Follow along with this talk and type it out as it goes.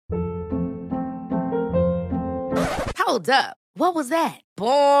Hold up. What was that?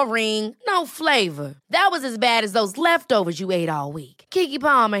 Boring. No flavor. That was as bad as those leftovers you ate all week. Keke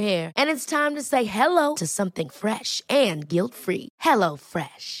Palmer here. And it's time to say hello to something fresh and guilt-free. Hello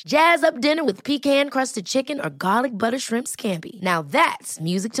Fresh. Jazz up dinner with pecan-crusted chicken or garlic butter shrimp scampi. Now that's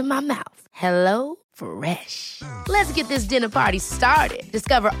music to my mouth. Hello Fresh. Let's get this dinner party started.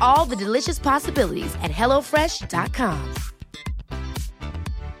 Discover all the delicious possibilities at hellofresh.com.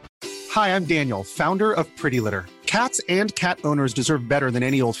 Hi, I'm Daniel, founder of Pretty Litter. Cats and cat owners deserve better than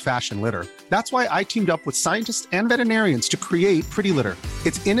any old-fashioned litter. That's why I teamed up with scientists and veterinarians to create Pretty Litter.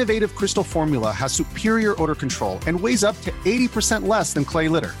 Its innovative crystal formula has superior odor control and weighs up to 80% less than clay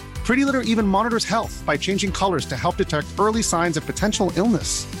litter. Pretty Litter even monitors health by changing colors to help detect early signs of potential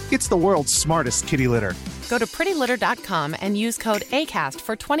illness. It's the world's smartest kitty litter. Go to prettylitter.com and use code ACAST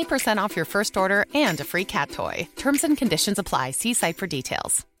for 20% off your first order and a free cat toy. Terms and conditions apply. See site for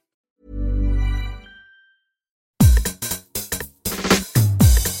details.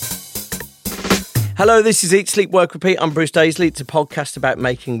 Hello, this is Eat, Sleep, Work, Repeat. I'm Bruce Daisley. It's a podcast about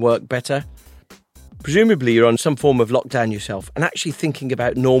making work better. Presumably you're on some form of lockdown yourself, and actually thinking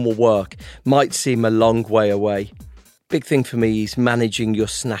about normal work might seem a long way away. Big thing for me is managing your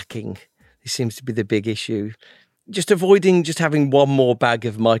snacking. This seems to be the big issue. Just avoiding just having one more bag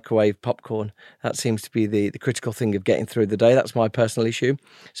of microwave popcorn. That seems to be the critical thing of getting through the day. That's my personal issue.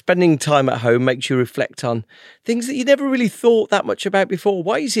 Spending time at home makes you reflect on things that you never really thought that much about before.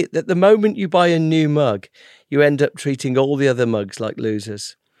 Why is it that the moment you buy a new mug, you end up treating all the other mugs like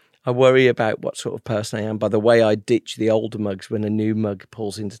losers? I worry about what sort of person I am by the way I ditch the older mugs when a new mug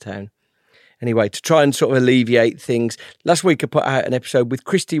pulls into town. Anyway, to try and sort of alleviate things, last week I put out an episode with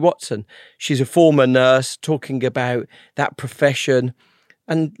Christy Watson. She's a former nurse talking about that profession.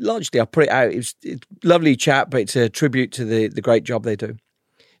 And largely I put it out. It's a lovely chat, but it's a tribute to the great job they do.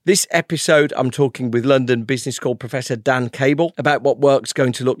 This episode, I'm talking with London Business School Professor Dan Cable about what work's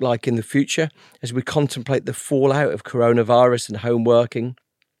going to look like in the future as we contemplate the fallout of coronavirus and home working.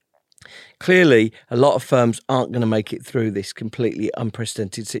 Clearly, a lot of firms aren't going to make it through this completely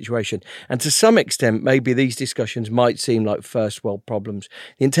unprecedented situation. And to some extent, maybe these discussions might seem like first world problems.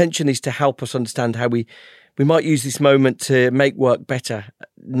 The intention is to help us understand how we might use this moment to make work better.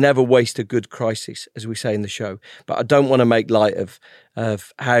 Never waste a good crisis, as we say in the show. But I don't want to make light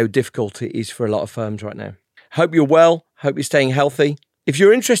of how difficult it is for a lot of firms right now. Hope you're well. Hope you're staying healthy. If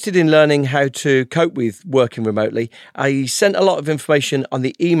you're interested in learning how to cope with working remotely, I sent a lot of information on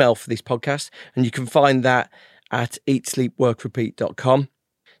the email for this podcast, and you can find that at eatsleepworkrepeat.com.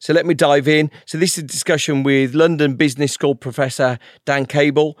 So let me dive in. So this is a discussion with London Business School Professor Dan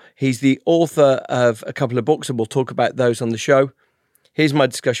Cable. He's the author of a couple of books, and we'll talk about those on the show. Here's my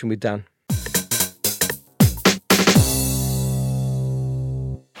discussion with Dan.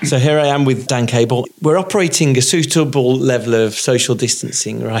 So here I am with Dan Cable. We're operating a suitable level of social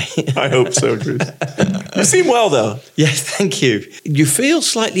distancing, right? I hope so, Bruce. You seem well, though. Yes, thank you. You feel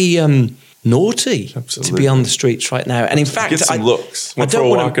slightly naughty to be on the streets right now. And in fact, get some looks. Went for a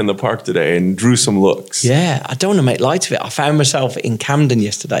walk in the park today and drew some looks. Yeah, I don't want to make light of it. I found myself in Camden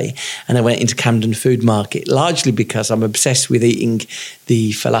yesterday and I went into Camden Food Market, largely because I'm obsessed with eating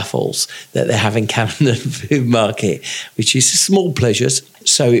the falafels that they have in Camden Food Market, which is small pleasures.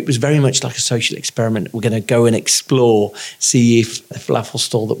 So it was very much like a social experiment. We're going to go and explore, see if the falafel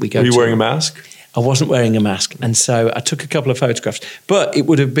stall that we go to... Were you wearing a mask? I wasn't wearing a mask. And so I took a couple of photographs. But it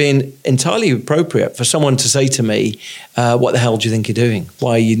would have been entirely appropriate for someone to say to me, what the hell do you think you're doing?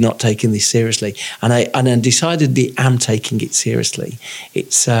 Why are you not taking this seriously? And I decidedly am taking it seriously.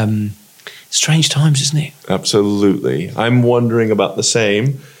 It's strange times, isn't it? Absolutely. I'm wondering about the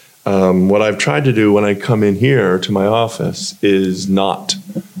same. What I've tried to do when I come in here to my office is not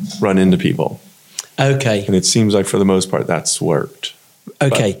run into people. Okay. And it seems like for the most part that's worked.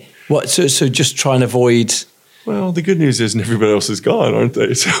 Okay. So just try and avoid... Well, the good news is everybody else is gone, aren't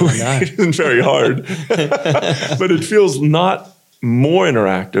they? So it isn't very hard. But it feels not more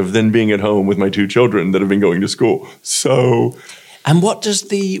interactive than being at home with my two children that have been going to school. So... And what has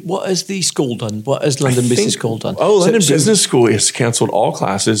the school done? What has London Business School done? London Business School has canceled all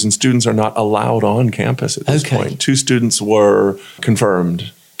classes and students are not allowed on campus at this point. 2 students were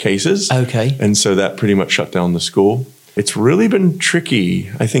confirmed cases. Okay. And so that pretty much shut down the school. It's really been tricky.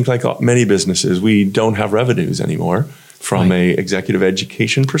 I think like many businesses, we don't have revenues anymore from a executive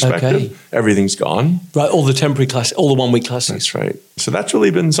education perspective. Okay. Everything's gone. Right, all the temporary classes, all the one-week classes. That's right. So that's really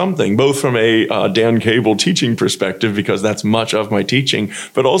been something, both from a Dan Cable teaching perspective, because that's much of my teaching,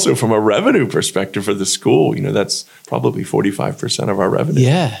 but also from a revenue perspective for the school. You know, that's probably 45% of our revenue.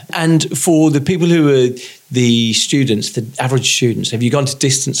 Yeah. And for the people who are the students, the average students? Have you gone to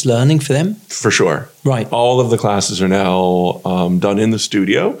distance learning for them? For sure. Right. All of the classes are now done in the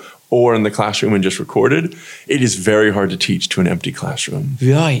studio or in the classroom and just recorded. It is very hard to teach to an empty classroom.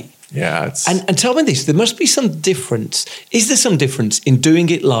 Right. Yeah. And tell me this, there must be some difference. Is there some difference in doing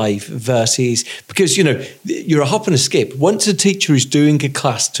it live versus, because, you're a hop and a skip. Once a teacher is doing a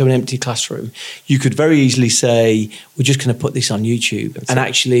class to an empty classroom, you could very easily say, we're just going to put this on YouTube.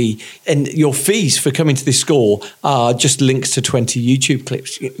 And your fees for coming to this school are just links to 20 YouTube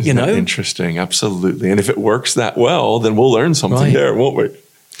clips, you know? Interesting. Absolutely. And if it works that well, then we'll learn something there, won't we?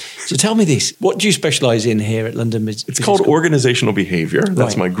 So tell me this, what do you specialise in here at London Business It's called School? Organizational Behavior.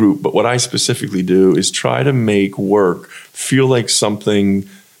 That's my group. But what I specifically do is try to make work feel like something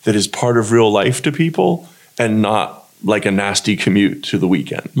that is part of real life to people and not like a nasty commute to the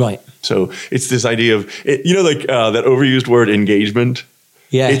weekend. Right. So it's this idea of, that overused word engagement.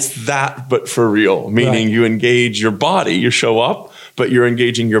 Yeah. It's that, but for real, meaning you engage your body, you show up, but you're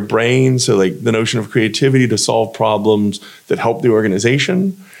engaging your brain. So like the notion of creativity to solve problems that help the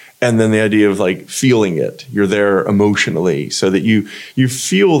organization. And then the idea of like feeling it, you're there emotionally so that you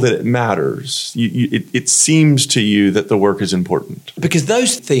feel that it matters. It seems to you that the work is important. Because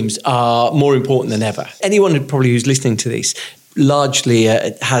those themes are more important than ever. Anyone who's listening to this largely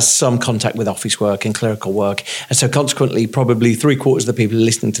has some contact with office work and clerical work. And so consequently, probably 3/4 of the people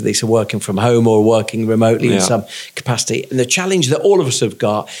listening to this are working from home or working remotely in some capacity. And the challenge that all of us have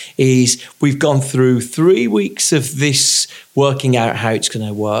got is we've gone through 3 weeks of this working out how it's going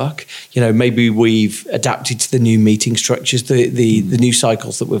to work. Maybe we've adapted to the new meeting structures, the new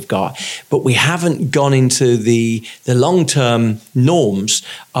cycles that we've got, but we haven't gone into the long-term norms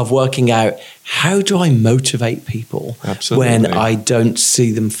of working out how do I motivate people when I don't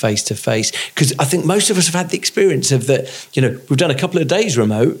see them face to face? Because I think most of us have had the experience of that, we've done a couple of days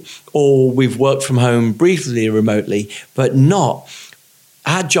remote or we've worked from home briefly remotely, but not.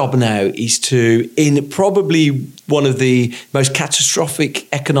 Our job now is to, in probably one of the most catastrophic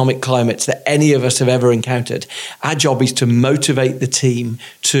economic climates that any of us have ever encountered, our job is to motivate the team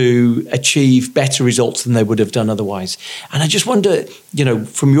to achieve better results than they would have done otherwise. And I just wonder,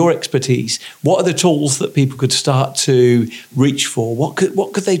 from your expertise, what are the tools that people could start to reach for? What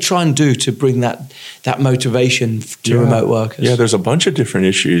could they try and do to bring that motivation to remote workers? Yeah, there's a bunch of different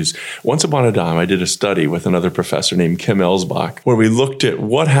issues. Once upon a time, I did a study with another professor named Kim Ellsbach, where we looked at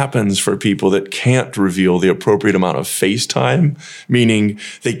what happens for people that can't reveal the appropriate amount of face time, meaning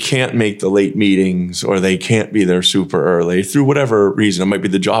they can't make the late meetings or they can't be there super early through whatever reason. It might be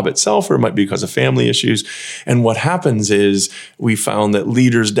the job itself or it might be because of family issues. And what happens is we found that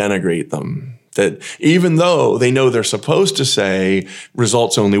leaders denigrate them. That even though they know they're supposed to say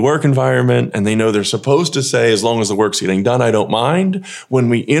results only work environment, and they know they're supposed to say as long as the work's getting done, I don't mind. When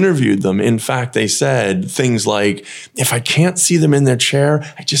we interviewed them, in fact, they said things like, if I can't see them in their chair,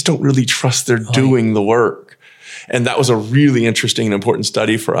 I just don't really trust they're doing the work. And that was a really interesting and important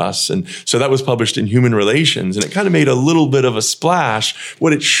study for us. And so that was published in Human Relations, and it kind of made a little bit of a splash.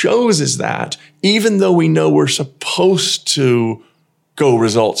 What it shows is that even though we know we're supposed to go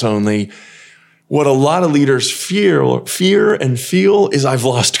results only, what a lot of leaders fear and feel is I've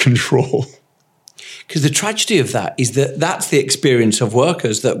lost control. Because the tragedy of that is that that's the experience of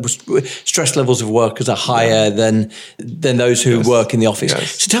workers, that stress levels of workers are higher than those who work in the office.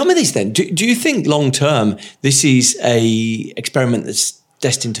 Yes. So tell me this then, do you think long term this is a experiment that's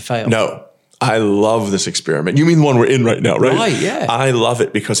destined to fail? No. I love this experiment. You mean the one we're in right now, right? Right, yeah. I love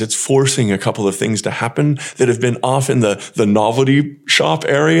it because it's forcing a couple of things to happen that have been off in the novelty shop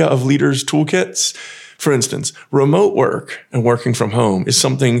area of leaders' toolkits. For instance, remote work and working from home is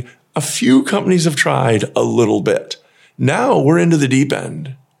something a few companies have tried a little bit. Now we're into the deep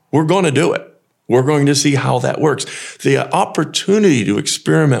end. We're going to do it. We're going to see how that works. The opportunity to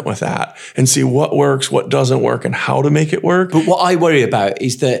experiment with that and see what works, what doesn't work, and how to make it work. But what I worry about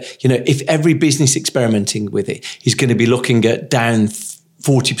is that, if every business experimenting with it is going to be looking at down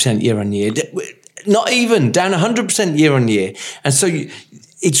 40% year on year, not even down 100% year on year. And so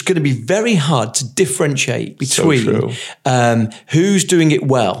it's going to be very hard to differentiate between who's doing it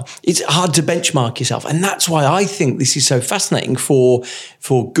well. It's hard to benchmark yourself. And that's why I think this is so fascinating for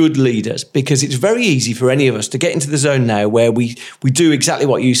good leaders, because it's very easy for any of us to get into the zone now where we do exactly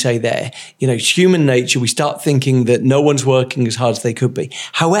what you say there. It's human nature. We start thinking that no one's working as hard as they could be.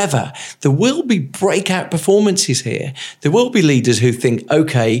 However, there will be breakout performances here. There will be leaders who think,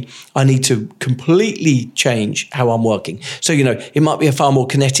 okay, I need to completely change how I'm working. So, it might be a far more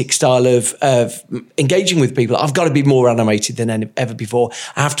kinetic style of engaging with people. I've got to be more animated than ever before.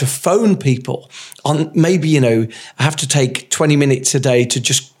 I have to phone people on maybe, I have to take 20 minutes a day to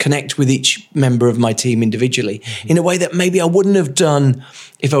just connect with each member of my team individually in a way that maybe I wouldn't have done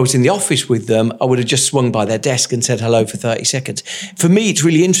if I was in the office with them. I would have just swung by their desk and said hello for 30 seconds. For me, it's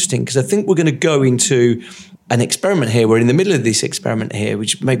really interesting because I think we're going to go into an experiment here. We're in the middle of this experiment here,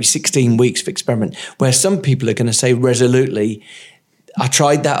 which may be 16 weeks of experiment, where some people are going to say resolutely, I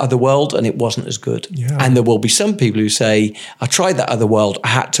tried that other world and it wasn't as good. Yeah. And there will be some people who say, I tried that other world. I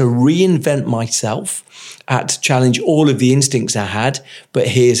had to reinvent myself. I had to challenge all of the instincts I had, but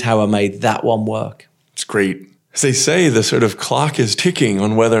here's how I made that one work. It's great. As they say, the sort of clock is ticking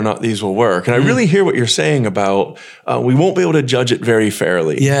on whether or not these will work. And I really hear what you're saying about we won't be able to judge it very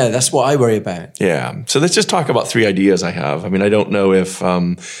fairly. Yeah, that's what I worry about. Yeah. So let's just talk about 3 ideas I have. I mean, I don't know if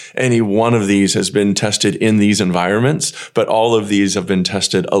any one of these has been tested in these environments, but all of these have been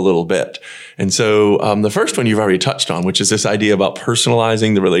tested a little bit. And so the first one you've already touched on, which is this idea about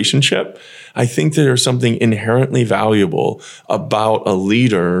personalizing the relationship. I think there's something inherently valuable about a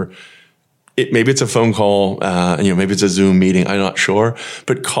leader. Maybe it's a phone call, maybe it's a Zoom meeting, I'm not sure,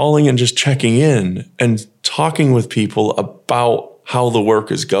 but calling and just checking in and talking with people about how the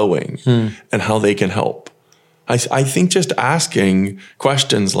work is going and how they can help. I think just asking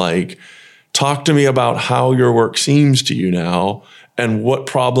questions like, talk to me about how your work seems to you now and what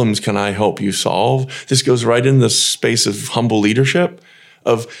problems can I help you solve? This goes right in the space of humble leadership,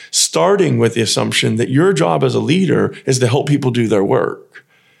 of starting with the assumption that your job as a leader is to help people do their work.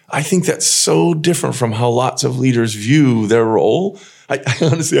 I think that's so different from how lots of leaders view their role. I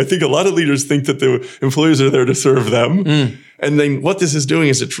honestly think a lot of leaders think that the employees are there to serve them. And then what this is doing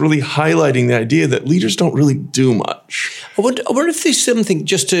is it's really highlighting the idea that leaders don't really do much. I wonder if there's something,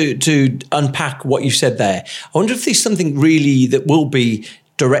 just to unpack what you said there, I wonder if there's something really that will be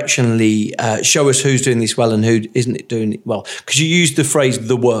directionally show us who's doing this well and who isn't doing it well. Because you used the phrase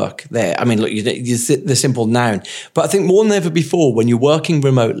 "the work" there. I mean, look, the simple noun. But I think more than ever before, when you're working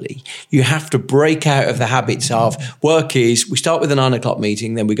remotely, you have to break out of the habits of work is, we start with a 9 o'clock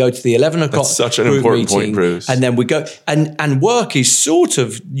meeting, then we go to the 11 o'clock That's such an important meeting, point, Bruce. and then we go, and work is sort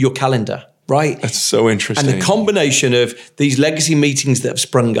of your calendar. Right. That's so interesting. And the combination of these legacy meetings that have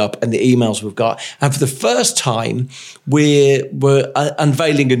sprung up and the emails we've got. And for the first time, we're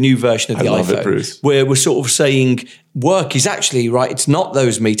unveiling a new version of the iPhone. I love it, Bruce. Where we're sort of saying work is actually, right, it's not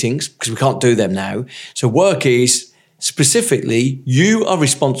those meetings because we can't do them now. So work is specifically, you are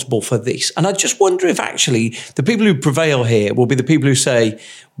responsible for this. And I just wonder if actually the people who prevail here will be the people who say,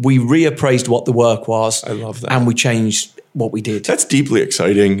 we reappraised what the work was. I love that. And we changed what we did. That's deeply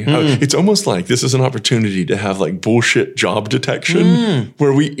exciting. It's almost like this is an opportunity to have like bullshit job detection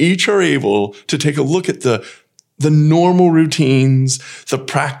where we each are able to take a look at the normal routines, the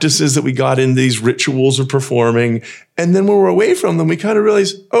practices that we got in these rituals of performing. And then when we're away from them, we kind of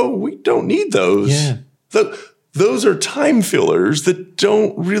realize, oh, we don't need those. Yeah. Those are time fillers that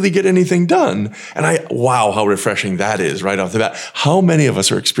don't really get anything done. And wow, how refreshing that is right off the bat. How many of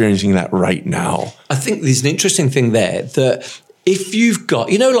us are experiencing that right now? I think there's an interesting thing there that if you've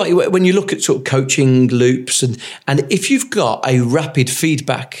got, like when you look at sort of coaching loops and if you've got a rapid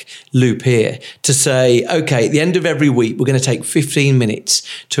feedback loop here to say, okay, at the end of every week, we're going to take 15 minutes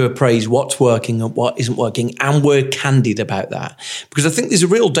to appraise what's working and what isn't working. And we're candid about that. Because I think there's a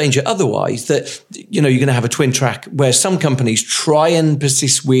real danger otherwise that, you're going to have a twin track where some companies try and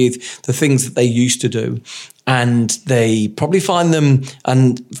persist with the things that they used to do. And they probably find them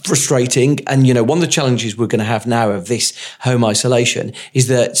frustrating. And, one of the challenges we're going to have now of this home isolation is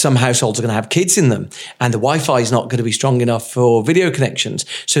that some households are going to have kids in them and the Wi-Fi is not going to be strong enough for video connections.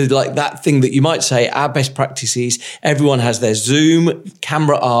 So like that thing that you might say, our best practice is everyone has their Zoom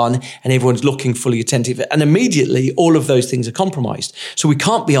camera on and everyone's looking fully attentive. And immediately all of those things are compromised. So we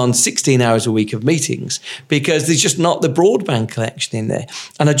can't be on 16 hours a week of meetings because there's just not the broadband connection in there.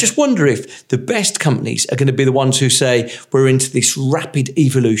 And I just wonder if the best companies are going to be the ones who say we're into this rapid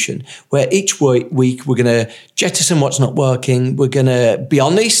evolution where each week we're going to jettison what's not working. We're going to be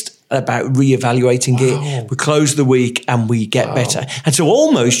honest about reevaluating it. We close the week and we get better. And so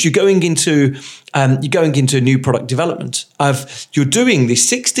almost you're going into new product development you're doing this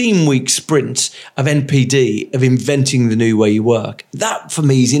 16-week sprint of NPD of inventing the new way you work. That for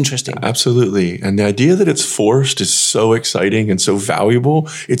me is interesting. Absolutely. And the idea that it's forced is so exciting and so valuable.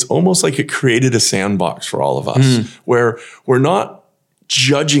 It's almost like it created a sandbox for all of us where we're not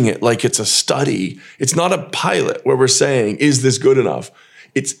judging it like it's a study. It's not a pilot where we're saying, is this good enough?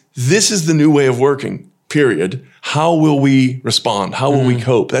 This is the new way of working. period. How will we respond? How will we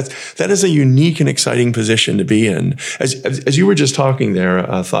cope? That is a unique and exciting position to be in. As you were just talking there,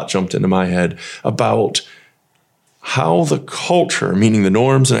 a thought jumped into my head about how the culture, meaning the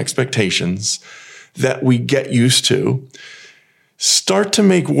norms and expectations that we get used to, start to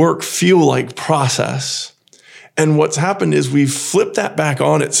make work feel like process. And what's happened is we've flipped that back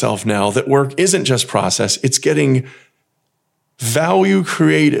on itself now, that work isn't just process, it's getting value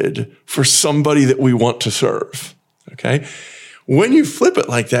created for somebody that we want to serve, okay? When you flip it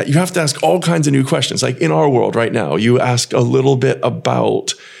like that, you have to ask all kinds of new questions. Like in our world right now, you asked a little bit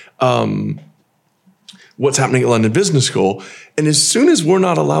about what's happening at London Business School. And as soon as we're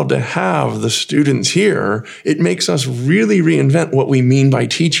not allowed to have the students here, it makes us really reinvent what we mean by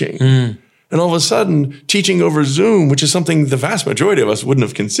teaching. And all of a sudden, teaching over Zoom, which is something the vast majority of us wouldn't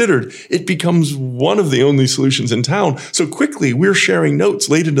have considered, it becomes one of the only solutions in town. So quickly, we're sharing notes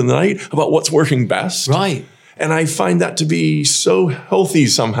late into the night about what's working best. Right. And I find that to be so healthy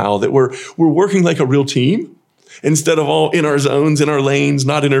somehow, that we're working like a real team instead of all in our zones, in our lanes,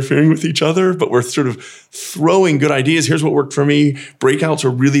 not interfering with each other, but we're sort of throwing good ideas. Here's what worked for me. Breakouts are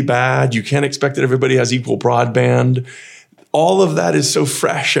really bad. You can't expect that everybody has equal broadband. All of that is so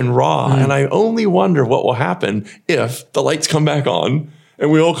fresh and raw. And I only wonder what will happen if the lights come back on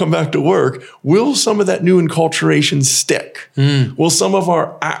and we all come back to work. Will some of that new enculturation stick? Will some of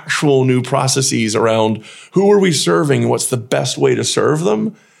our actual new processes around who are we serving and what's the best way to serve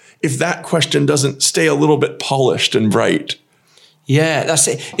them, if that question doesn't stay a little bit polished and bright? Yeah, that's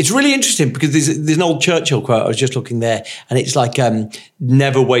it. It's really interesting because there's an old Churchill quote. I was just looking there, and it's like,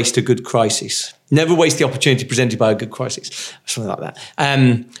 never waste a good crisis. Never waste the opportunity presented by a good crisis. Something like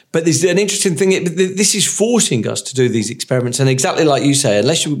that. But there's an interesting thing. This is forcing us to do these experiments. And exactly like you say,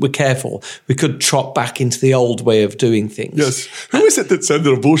 unless we're careful, we could trot back into the old way of doing things. Yes. Who is it that said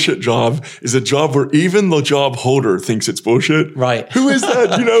that a bullshit job is a job where even the job holder thinks it's bullshit? Right. Who is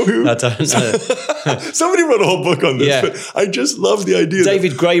that? You know who? I don't know. Somebody wrote a whole book on this, but I just love the idea.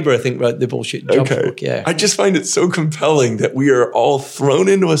 David Graeber, I think, wrote the bullshit job book. Yeah. I just find it so compelling that we are all thrown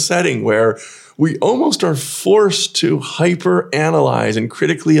into a setting where we almost are forced to hyper-analyze and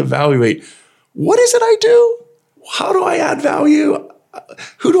critically evaluate, what is it I do? How do I add value?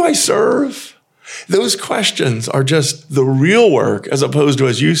 Who do I serve? Those questions are just the real work, as opposed to,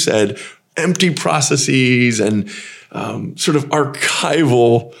 as you said, empty processes and sort of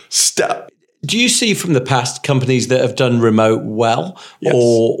archival step. Do you see from the past companies that have done remote well? Yes.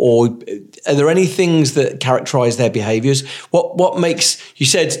 Or are there any things that characterize their behaviors? What makes, you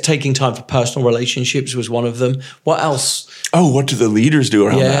said taking time for personal relationships was one of them. What else? Oh, what do the leaders do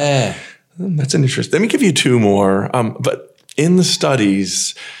around that? That's an interesting. Let me give you two more. But in the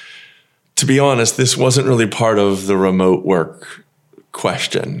studies, to be honest, this wasn't really part of the remote work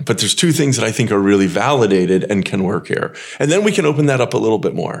question, but there's two things that I think are really validated and can work here. And then we can open that up a little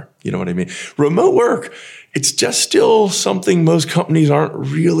bit more. You know what I mean? Remote work, it's just still something most companies aren't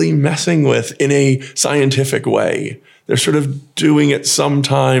really messing with in a scientific way. They're sort of doing it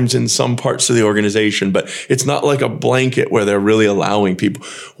sometimes in some parts of the organization, but it's not like a blanket where they're really allowing people.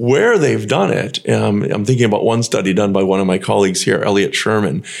 Where they've done it, I'm thinking about one study done by one of my colleagues here, Elliot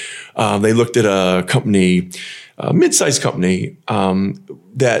Sherman. They looked at a company, a mid-sized company,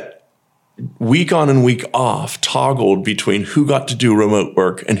 that week on and week off toggled between who got to do remote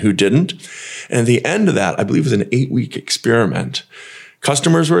work and who didn't. And at the end of that, I believe it was an 8-week experiment.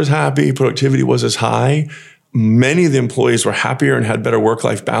 Customers were as happy, productivity was as high. Many of the employees were happier and had better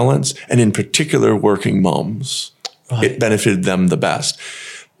work-life balance, and in particular, working moms. Right. It benefited them the best.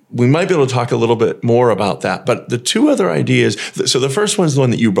 We might be able to talk a little bit more about that, but the two other ideas, so the first one is the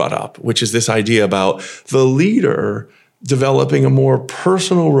one that you brought up, which is this idea about the leader developing a more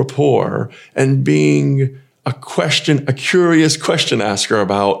personal rapport and being a curious question asker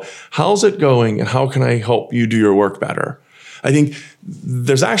about how's it going and how can I help you do your work better? I think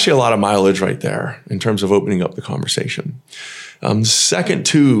there's actually a lot of mileage right there in terms of opening up the conversation. Second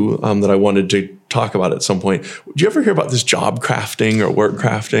two that I wanted to talk about at some point. Do you ever hear about this job crafting or work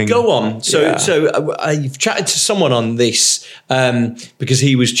crafting? Go on. So I've chatted to someone on this because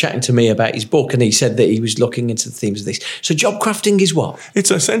he was chatting to me about his book and he said that he was looking into the themes of this. So job crafting is what?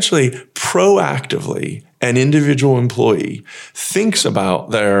 It's essentially proactively an individual employee thinks about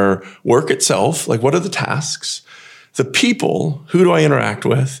their work itself, like what are the tasks, the people, who do I interact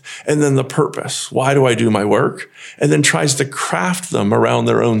with, and then the purpose, why do I do my work, and then tries to craft them around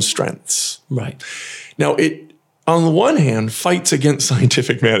their own strengths. Right. Now, it, on the one hand, fights against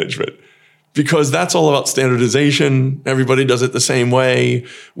scientific management because that's all about standardization. Everybody does it the same way.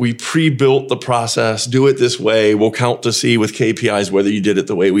 We pre-built the process, do it this way. We'll count to see with KPIs whether you did it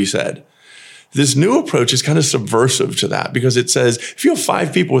the way we said. This new approach is kind of subversive to that because it says if you have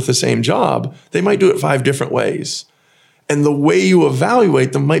 5 people with the same job, they might do it 5 different ways. And the way you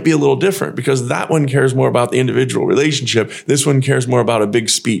evaluate them might be a little different because that one cares more about the individual relationship. This one cares more about a big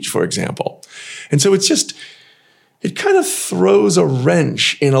speech, for example. And so it kind of throws a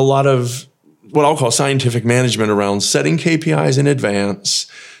wrench in a lot of what I'll call scientific management around setting KPIs in advance,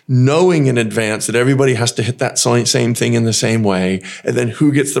 knowing in advance that everybody has to hit that same thing in the same way, and then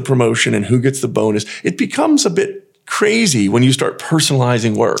who gets the promotion and who gets the bonus. It becomes a bit crazy when you start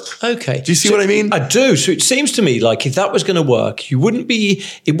personalizing work. Okay. Do you see what I mean? I do. So it seems to me like if that was going to work, it wouldn't be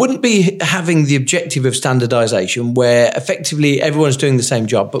having the objective of standardization where effectively everyone's doing the same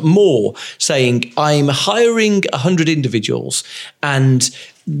job, but more saying I'm hiring 100 individuals and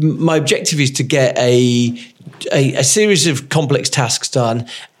my objective is to get a series of complex tasks done,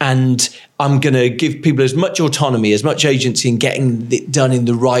 and I'm going to give people as much autonomy, as much agency in getting it done in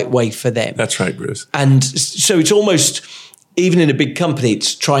the right way for them. That's right, Bruce. And so it's almost, even in a big company,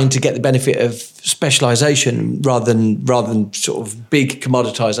 it's trying to get the benefit of specialization rather than sort of big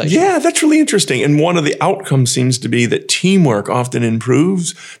commoditization. Yeah, that's really interesting. And one of the outcomes seems to be that teamwork often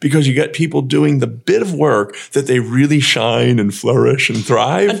improves because you get people doing the bit of work that they really shine and flourish and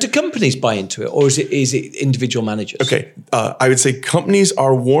thrive. And do companies buy into it, or is it individual managers? Okay, I would say companies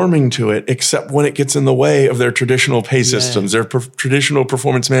are warming to it, except when it gets in the way of their traditional pay systems, their traditional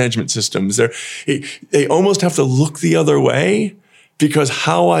performance management systems. They almost have to look the other way, because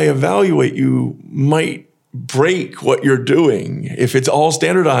how I evaluate you might break what you're doing. If it's all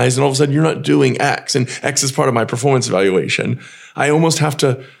standardized and all of a sudden you're not doing X, and X is part of my performance evaluation, I almost have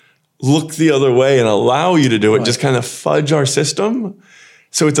to look the other way and allow you to do it, just kind of fudge our system.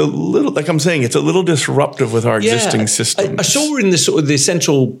 So it's a little, like I'm saying, it's a little disruptive with our existing systems. I saw in the sort of the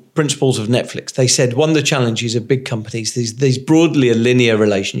essential principles of Netflix, they said one of the challenges of big companies, there's broadly a linear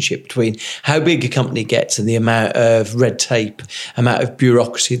relationship between how big a company gets and the amount of red tape, amount of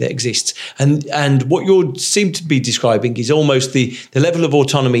bureaucracy that exists. And what you seem to be describing is almost the level of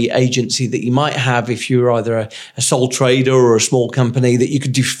autonomy, agency that you might have if you're either a sole trader or a small company, that you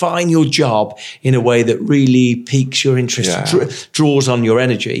could define your job in a way that really piques your interest, draws on your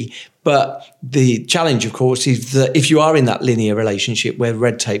energy. But the challenge, of course, is that if you are in that linear relationship where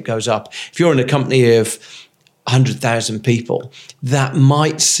red tape goes up, if you're in a company of 100,000 people, that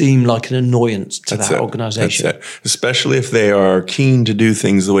might seem like an annoyance to that organization. That's it. Especially if they are keen to do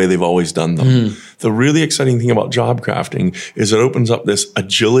things the way they've always done them. The really exciting thing about job crafting is it opens up this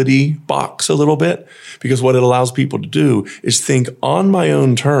agility box a little bit, because what it allows people to do is think on my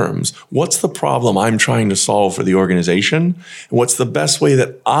own terms, what's the problem I'm trying to solve for the organization? And what's the best way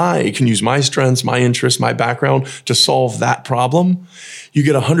that I can use my strengths, my interests, my background to solve that problem? You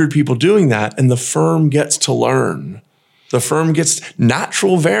get 100 people doing that, and the firm gets to learn. The firm gets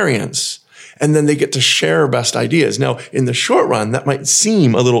natural variance, and then they get to share best ideas. Now, in the short run, that might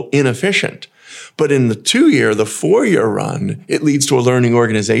seem a little inefficient, but in the 2-year, the 4-year run, it leads to a learning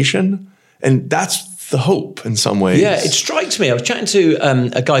organization, and that's the hope in some ways. Yeah, it strikes me. I was chatting to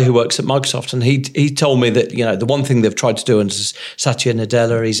a guy who works at Microsoft, and he told me that, you know, the one thing they've tried to do under Satya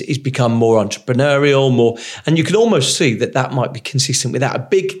Nadella is become more entrepreneurial, and you can almost see that might be consistent with that. A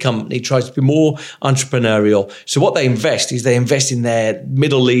big company tries to be more entrepreneurial. So what they invest in their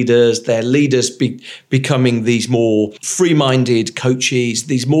middle leaders, their leaders becoming these more free-minded coaches,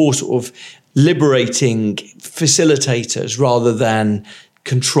 these more sort of liberating facilitators rather than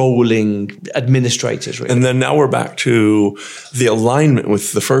controlling administrators, really. And then now we're back to the alignment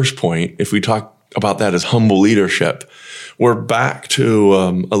with the first point. If we talk about that as humble leadership, we're back to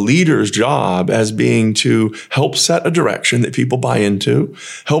a leader's job as being to help set a direction that people buy into,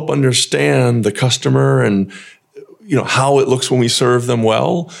 help understand the customer and, you know, how it looks when we serve them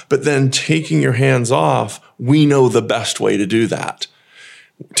well, but then taking your hands off, we know the best way to do that.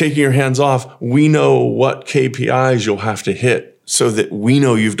 Taking your hands off, we know what KPIs you'll have to hit so that we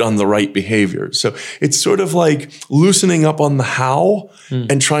know you've done the right behaviors. So it's sort of like loosening up on the how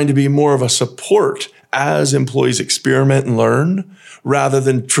and trying to be more of a support as employees experiment and learn, rather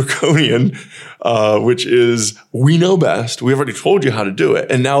than draconian, which is, we know best. We've already told you how to do it.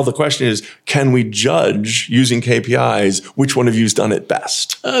 And now the question is, can we judge using KPIs which one of you's done it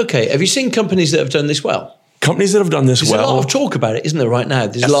best? Okay. Have you seen companies that have done this well? Companies that have done this well. There's a lot of talk about it, isn't there, right now?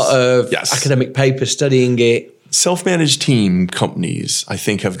 There's a lot of academic papers studying it. Self-managed team companies, I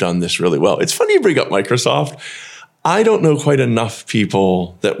think, have done this really well. It's funny you bring up Microsoft. I don't know quite enough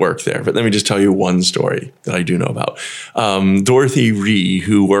people that work there, but let me just tell you one story that I do know about. Dorothy Ree,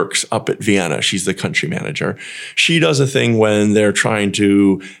 who works up at Vienna, she's the country manager. She does a thing when they're trying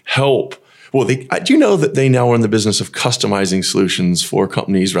to help Well, do you know that they now are in the business of customizing solutions for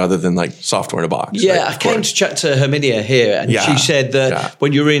companies rather than like software in a box? Yeah, right? I came to chat to Herminia here, and she said that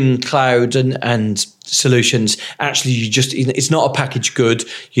when you're in cloud and solutions, actually it's not a packaged good.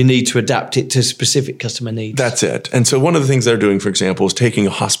 You need to adapt it to specific customer needs. That's it. And so one of the things they're doing, for example, is taking a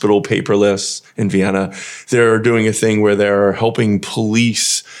hospital paperless in Vienna. They're doing a thing where they're helping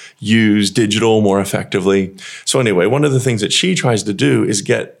police use digital more effectively. So anyway, one of the things that she tries to do is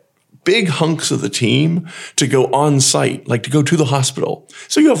get big hunks of the team to go on site, like to go to the hospital.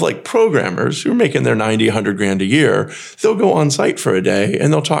 So you have like programmers who are making their 90, 100 grand a year. They'll go on site for a day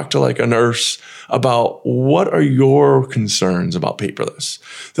and they'll talk to like a nurse about what are your concerns about paperless.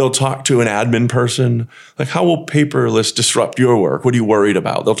 They'll talk to an admin person, like how will paperless disrupt your work? What are you worried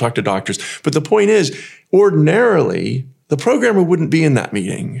about? They'll talk to doctors. But the point is, ordinarily, the programmer wouldn't be in that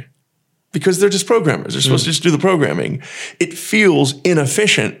meeting, because they're just programmers. They're supposed to just do the programming. It feels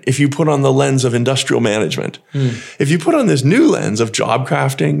inefficient if you put on the lens of industrial management. If you put on this new lens of job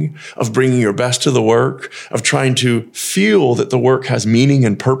crafting, of bringing your best to the work, of trying to feel that the work has meaning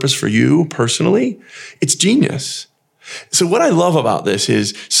and purpose for you personally, it's genius. So what I love about this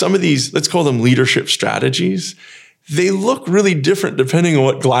is some of these, let's call them leadership strategies, they look really different depending on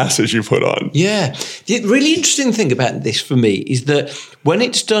what glasses you put on. Yeah. The really interesting thing about this for me is that when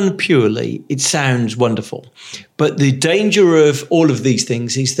it's done purely, it sounds wonderful. But the danger of all of these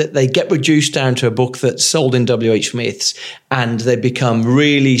things is that they get reduced down to a book that's sold in W.H. Smith's and they become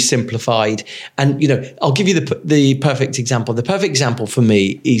really simplified. And, I'll give you the perfect example. The perfect example for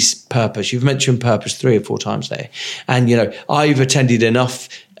me is purpose. You've mentioned purpose 3 or 4 times there. And, I've attended enough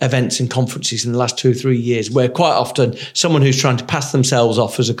events and conferences in the last 2 or 3 years where quite often someone who's trying to pass themselves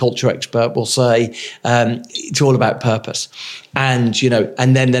off as a culture expert will say, it's all about purpose. And,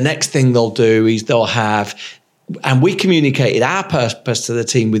 and then the next thing they'll do is they'll have, and we communicated our purpose to the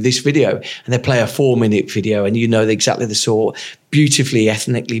team with this video, and they play a 4-minute video, and exactly the sort, beautifully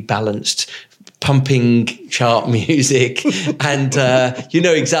ethnically balanced, pumping chart music, and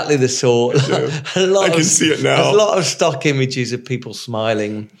exactly the sort. I can see it now. A lot of stock images of people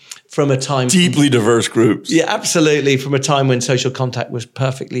smiling from a time deeply diverse groups. Yeah, absolutely. From a time when social contact was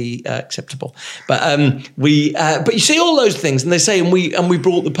perfectly acceptable. But you see all those things, and they say, and we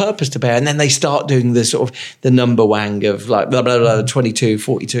brought the purpose to bear, and then they start doing the sort of the number wang of like blah blah blah, 22,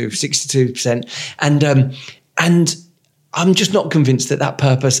 42, 62%, and I'm just not convinced that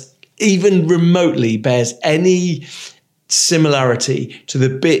purpose even remotely bears any similarity to the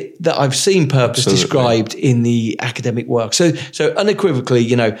bit that I've seen purpose described in the academic work. So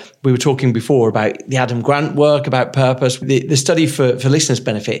unequivocally, we were talking before about the Adam Grant work about purpose. The study for listeners'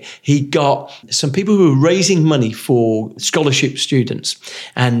 benefit, he got some people who were raising money for scholarship students,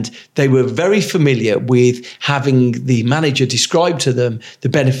 and they were very familiar with having the manager describe to them the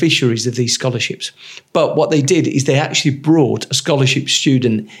beneficiaries of these scholarships. But what they did is they actually brought a scholarship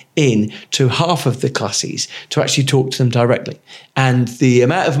student in to half of the classes to actually talk to them directly. And the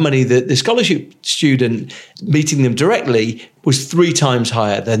amount of money that the scholarship student meeting them directly was 3 times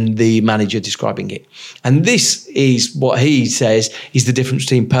higher than the manager describing it. And this is what he says is the difference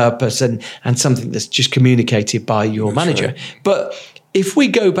between purpose and something that's just communicated by your manager. Right. But if we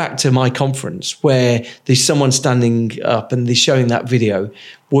go back to my conference where there's someone standing up and they're showing that video,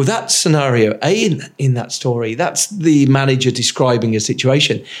 well, that scenario, in that story, that's the manager describing a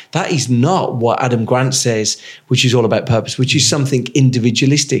situation. That is not what Adam Grant says, which is all about purpose, which is something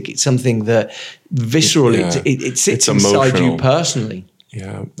individualistic. It's something that viscerally, it sits inside you personally.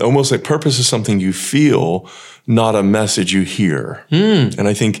 Yeah, almost like purpose is something you feel, not a message you hear. And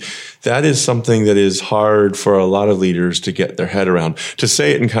I think that is something that is hard for a lot of leaders to get their head around. To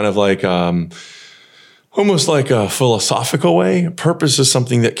say it in kind of like almost like a philosophical way, purpose is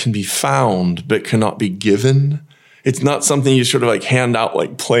something that can be found but cannot be given. It's not something you sort of like hand out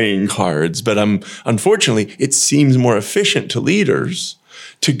like playing cards. But unfortunately, it seems more efficient to leaders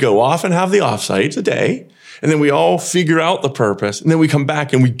to go off and have the offsites a day. And then we all figure out the purpose, and then we come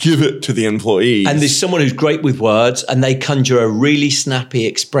back and we give it to the employees. And there's someone who's great with words, and they conjure a really snappy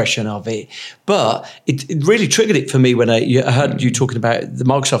expression of it. But it really triggered it for me when I heard you talking about the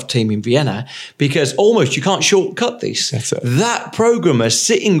Microsoft team in Vienna, because almost you can't shortcut this. That's it. That programmer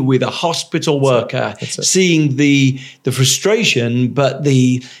sitting with a hospital worker, seeing the frustration, but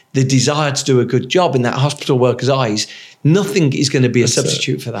the desire to do a good job in that hospital worker's eyes, nothing is going to be a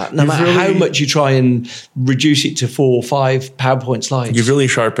substitute for that. No matter how much you try and reduce it to 4 or 5 PowerPoint slides. You've really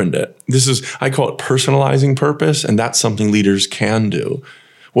sharpened it. I call it personalizing purpose, and that's something leaders can do.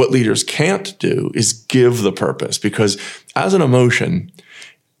 What leaders can't do is give the purpose, because as an emotion,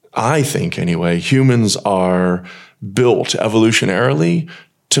 I think anyway, humans are built evolutionarily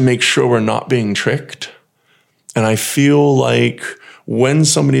to make sure we're not being tricked. And I feel like when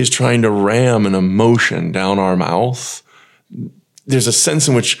somebody is trying to ram an emotion down our mouth, there's a sense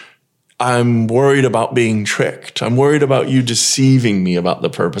in which I'm worried about being tricked. I'm worried about you deceiving me about the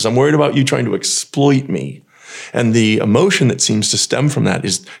purpose. I'm worried about you trying to exploit me. And the emotion that seems to stem from that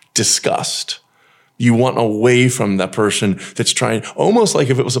is disgust. You want away from that person that's trying, almost like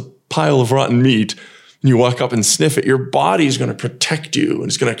if it was a pile of rotten meat, and you walk up and sniff it, your body is going to protect you and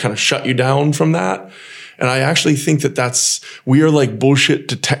it's going to kind of shut you down from that. And I actually think that we are like bullshit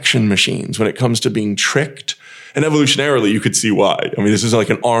detection machines when it comes to being tricked. And evolutionarily, you could see why. I mean, this is like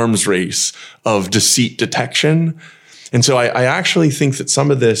an arms race of deceit detection. And so I actually think that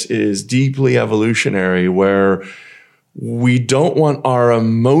some of this is deeply evolutionary, where we don't want our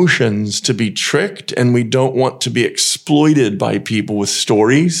emotions to be tricked and we don't want to be exploited by people with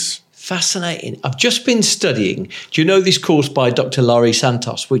stories. Fascinating. I've just been studying. Do you know this course by Dr. Laurie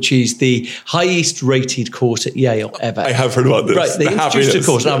Santos, which is the highest rated course at Yale ever? I have heard about this. Right, they introduced a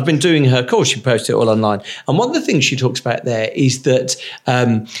course, and I've been doing her course. She posted it all online. And one of the things she talks about there is that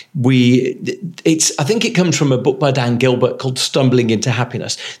I think it comes from a book by Dan Gilbert called Stumbling into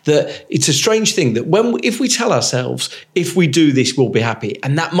Happiness, that it's a strange thing that if we tell ourselves, if we do this, we'll be happy,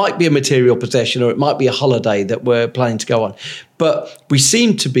 and that might be a material possession or it might be a holiday that we're planning to go on. But we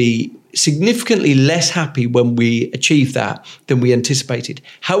seem to be significantly less happy when we achieve that than we anticipated.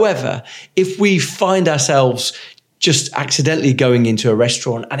 However, if we find ourselves just accidentally going into a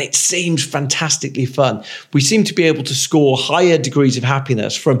restaurant and it seems fantastically fun, we seem to be able to score higher degrees of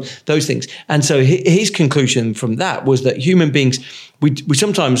happiness from those things. And so his conclusion from that was that human beings, we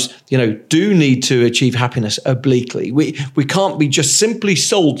sometimes, do need to achieve happiness obliquely. We can't be just simply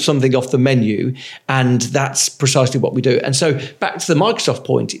sold something off the menu, and that's precisely what we do. And so back to the Microsoft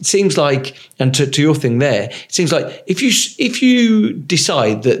point, it seems like, and to your thing there, it seems like if you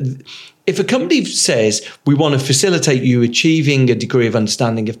decide that if a company says we want to facilitate you achieving a degree of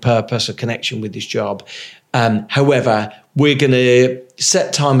understanding of purpose or connection with this job, however, we're going to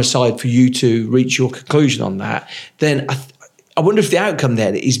set time aside for you to reach your conclusion on that, then I wonder if the outcome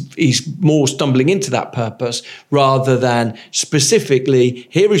then is more stumbling into that purpose rather than specifically,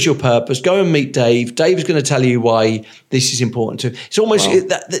 here is your purpose, go and meet Dave. Dave is going to tell you why this is important to. It's almost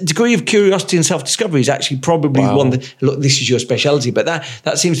that the degree of curiosity and self-discovery is actually probably one that, look, this is your specialty, but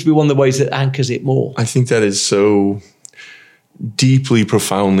that seems to be one of the ways that anchors it more. I think that is so deeply,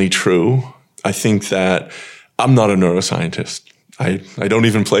 profoundly true. I think that I'm not a neuroscientist. I don't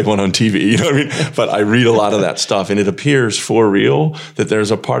even play one on TV, you know what I mean? But I read a lot of that stuff, and it appears for real that there's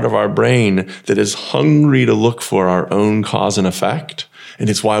a part of our brain that is hungry to look for our own cause and effect.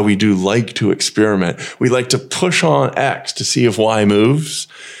 And it's why we do like to experiment. We like to push on X to see if Y moves.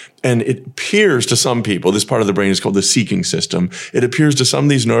 And it appears to some people, this part of the brain is called the seeking system. It appears to some of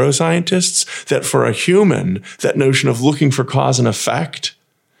these neuroscientists that for a human, that notion of looking for cause and effect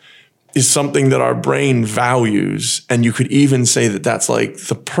is something that our brain values. And you could even say that that's like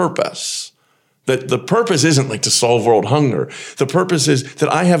the purpose. That the purpose isn't like to solve world hunger. The purpose is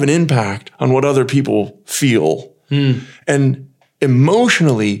that I have an impact on what other people feel. And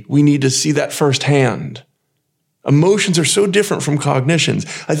emotionally, we need to see that firsthand. Emotions are so different from cognitions.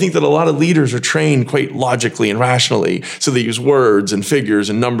 I think that a lot of leaders are trained quite logically and rationally. So they use words and figures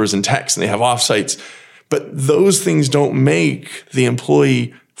and numbers and text, and they have offsites. But those things don't make the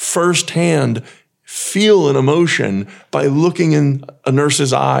employee firsthand feel an emotion by looking in a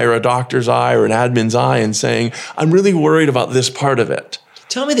nurse's eye or a doctor's eye or an admin's eye and saying, I'm really worried about this part of it.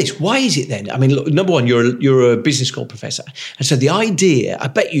 Tell me this, why is it then? I mean, look, number one, you're a business school professor. And so the idea, I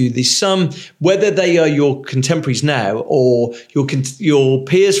bet you there's some, whether they are your contemporaries now or your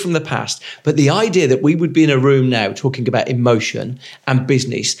peers from the past, but the idea that we would be in a room now talking about emotion and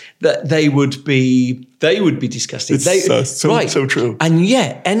business, that they would be discussing. It's so true. And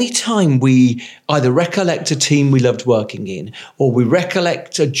yet, anytime we either recollect a team we loved working in, or we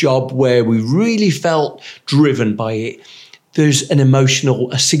recollect a job where we really felt driven by it, there's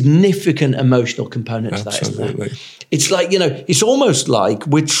a significant emotional component to that, isn't there? It's like, it's almost like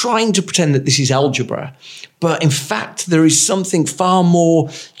we're trying to pretend that this is algebra, but in fact, there is something far more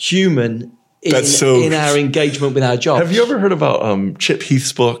human in our engagement with our job. Have you ever heard about Chip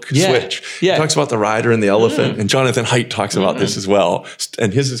Heath's book, Switch? Yeah. He talks about the rider and the elephant, and Jonathan Haidt talks about this as well.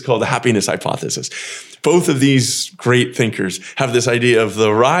 And his is called the happiness hypothesis. Both of these great thinkers have this idea of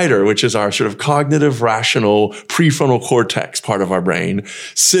the rider, which is our sort of cognitive, rational, prefrontal cortex part of our brain,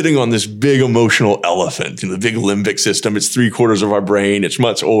 sitting on this big emotional elephant, the big limbic system. It's 3/4 of our brain. It's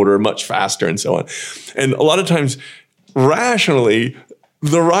much older, much faster, and so on. And a lot of times, rationally,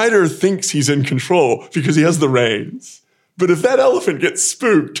 the rider thinks he's in control because he has the reins. But if that elephant gets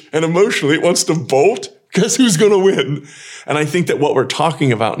spooked and emotionally it wants to bolt, guess who's going to win? And I think that what we're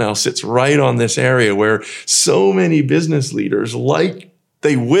talking about now sits right on this area where so many business leaders,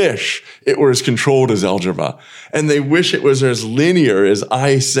 they wish it were as controlled as algebra, and they wish it was as linear as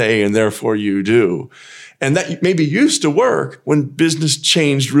I say and therefore you do. And that maybe used to work when business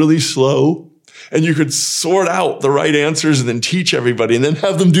changed really slow and you could sort out the right answers and then teach everybody and then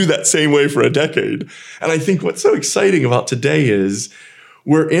have them do that same way for a decade. And I think what's so exciting about today is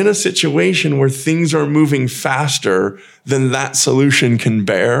we're in a situation where things are moving faster than that solution can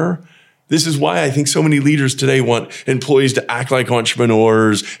bear. This is why I think so many leaders today want employees to act like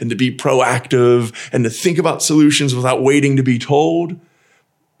entrepreneurs and to be proactive and to think about solutions without waiting to be told.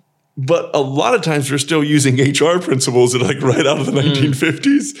 But a lot of times we're still using HR principles that are like right out of the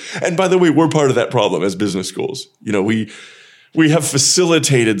 1950s. And by the way, we're part of that problem as business schools. You know, we have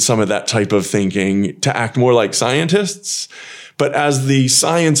facilitated some of that type of thinking to act more like scientists. But as the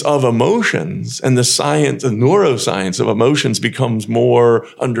science of emotions and the neuroscience of emotions becomes more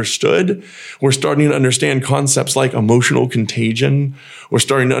understood, we're starting to understand concepts like emotional contagion. We're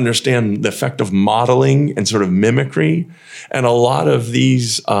starting to understand the effect of modeling and sort of mimicry. And a lot of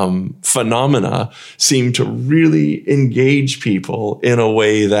these phenomena seem to really engage people in a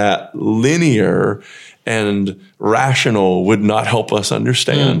way that linear and rational would not help us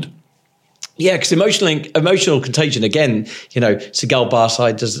understand. Yeah, because emotional contagion, again, you know, Sigal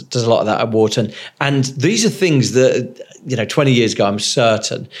Barside does a lot of that at Wharton. And these are things that, you know, 20 years ago, I'm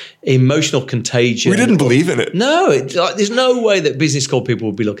certain, emotional contagion. We didn't believe in it. No, there's no way that business school people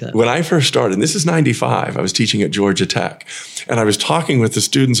would be looking at it. When I first started, and this is 95, I was teaching at Georgia Tech, and I was talking with the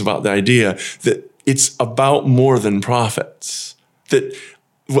students about the idea that it's about more than profits. That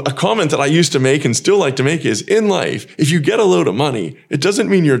a comment that I used to make and still like to make is, in life, if you get a load of money, it doesn't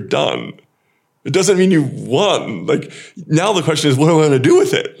mean you're done. It doesn't mean you won. Like, now the question is, what am I going to do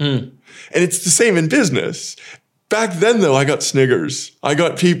with it? And it's the same in business. Back then, though, I got sniggers. I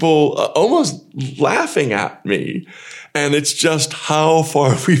got people almost laughing at me. And it's just how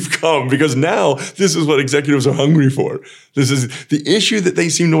far we've come, because now this is what executives are hungry for. This is the issue that they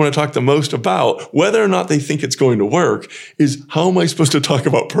seem to want to talk the most about. Whether or not they think it's going to work is, how am I supposed to talk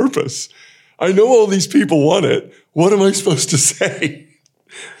about purpose? I know all these people want it. What am I supposed to say?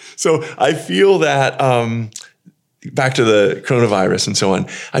 So I feel that, back to the coronavirus and so on,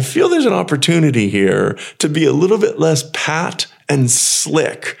 I feel there's an opportunity here to be a little bit less pat and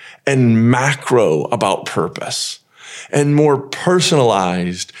slick and macro about purpose, and more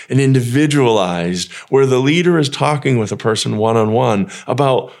personalized and individualized, where the leader is talking with a person one-on-one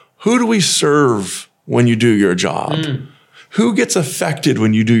about, who do we serve when you do your job? Who gets affected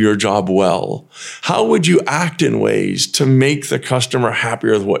when you do your job well? How would you act in ways to make the customer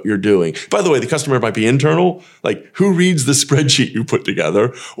happier with what you're doing? By the way, the customer might be internal, like who reads the spreadsheet you put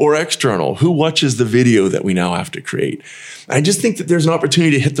together, or external, who watches the video that we now have to create. I just think that there's an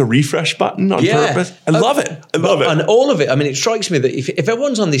opportunity to hit the refresh button on purpose. I love it. I love it. And all of it. I mean, it strikes me that if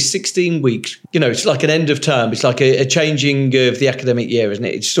everyone's on this 16 weeks, you know, it's like an end of term. It's like a changing of the academic year, isn't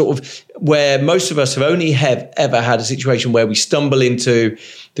it? It's sort of where most of us have only ever had a situation where we stumble into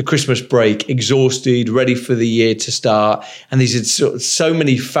the Christmas break, exhausted, ready for the year to start. And these are so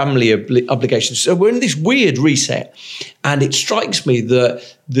many family obligations. So we're in this weird reset. And it strikes me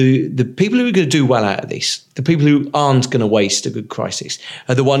that the people who are going to do well out of this, the people who aren't going to waste a good crisis,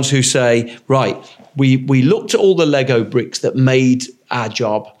 are the ones who say, right, we looked at all the Lego bricks that made our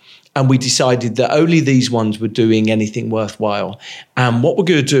job, and we decided that only these ones were doing anything worthwhile. And what we're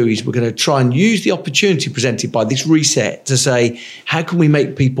going to do is we're going to try and use the opportunity presented by this reset to say, how can we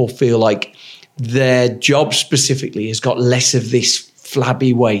make people feel like their job specifically has got less of this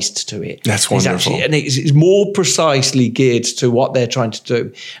flabby waste to it? That's wonderful. It's more precisely geared to what they're trying to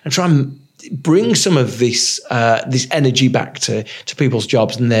do, and try and bring some of this energy back to people's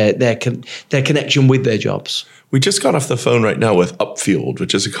jobs and their connection with their jobs. We just got off the phone right now with Upfield,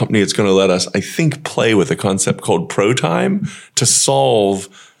 which is a company that's going to let us, I think, play with a concept called ProTime to solve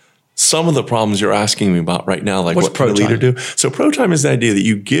some of the problems you're asking me about right now. Like, what can a leader do? So ProTime is the idea that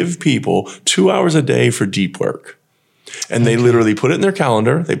you give people 2 hours a day for deep work. And they literally put it in their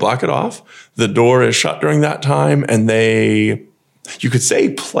calendar. They block it off. The door is shut during that time. And you could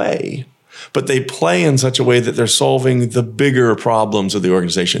say play, but they play in such a way that they're solving the bigger problems of the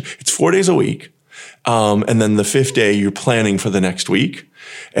organization. It's 4 days a week. And then the fifth day, you're planning for the next week.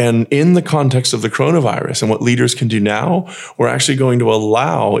 And in the context of the coronavirus and what leaders can do now, we're actually going to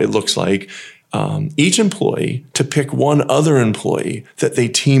allow, it looks like, each employee to pick one other employee that they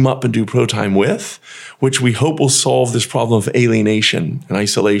team up and do pro time with, which we hope will solve this problem of alienation and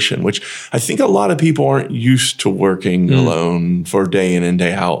isolation, which I think a lot of people aren't used to working alone for day in and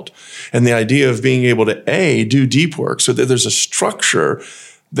day out. And the idea of being able to, do deep work so that there's a structure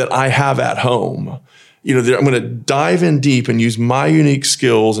that I have at home. I'm going to dive in deep and use my unique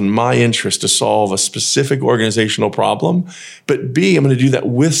skills and my interest to solve a specific organizational problem. But B, I'm going to do that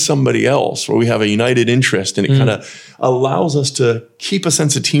with somebody else where we have a united interest, and it kind of allows us to keep a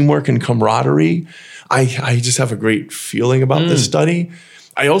sense of teamwork and camaraderie. I just have a great feeling about this study.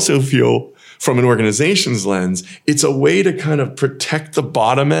 I also feel, from an organization's lens, it's a way to kind of protect the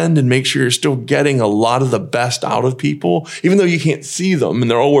bottom end and make sure you're still getting a lot of the best out of people. Even though you can't see them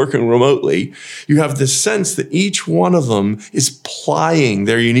and they're all working remotely, you have this sense that each one of them is plying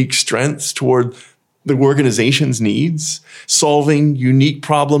their unique strengths toward the organization's needs, solving unique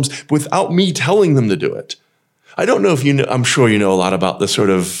problems without me telling them to do it. I don't know if you know, I'm sure you know a lot about the sort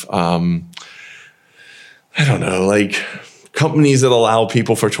of, companies that allow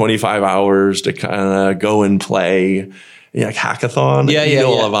people for 25 hours to kind of go and play, like hackathon. You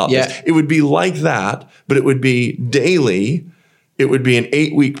know all about this. It would be like that, but it would be daily. It would be an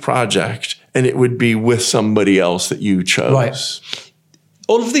 8-week project, and it would be with somebody else that you chose. Right.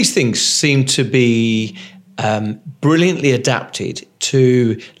 All of these things seem to be brilliantly adapted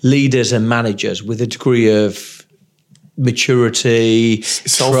to leaders and managers with a degree of maturity,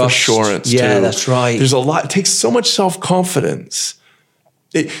 self-assurance. Trust. Yeah, too. That's right. There's a lot. It takes so much self-confidence.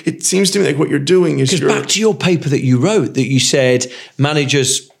 It seems to me like what you're doing is back to your paper that you wrote, that you said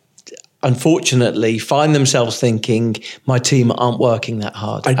managers, unfortunately, find themselves thinking, my team aren't working that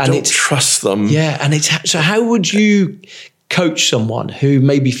hard. I don't trust them. Yeah, and so how would you coach someone who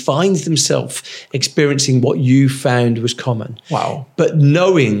maybe finds themselves experiencing what you found was common? Wow. But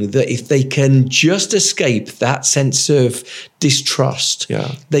knowing that if they can just escape that sense of distrust,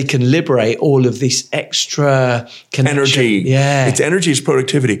 they can liberate all of this extra connection. Energy. Yeah. It's energy, it's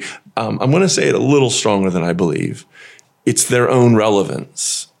productivity. I'm going to say it a little stronger than I believe. It's their own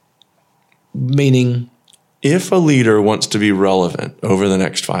relevance. Meaning? If a leader wants to be relevant over the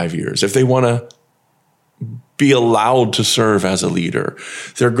next 5 years, if they want to be allowed to serve as a leader,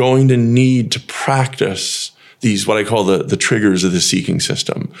 they're going to need to practice these, what I call the triggers of the seeking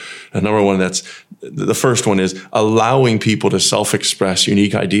system. And number one, the first one is allowing people to self-express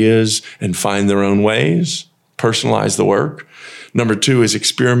unique ideas and find their own ways, personalize the work. Number two is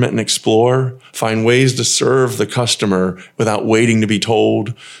experiment and explore, find ways to serve the customer without waiting to be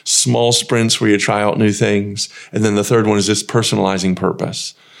told, small sprints where you try out new things. And then the third one is this personalizing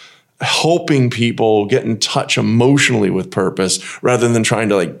purpose, helping people get in touch emotionally with purpose rather than trying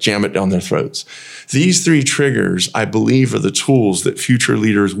to jam it down their throats. These three triggers, I believe, are the tools that future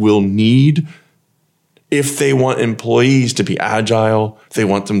leaders will need if they want employees to be agile, if they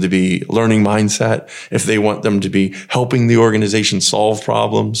want them to be learning mindset, if they want them to be helping the organization solve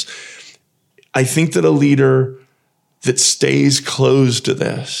problems. I think that a leader that stays close to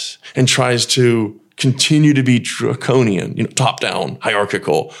this and tries to continue to be draconian, top down,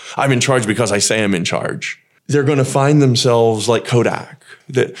 hierarchical. I'm in charge because I say I'm in charge. They're going to find themselves like Kodak.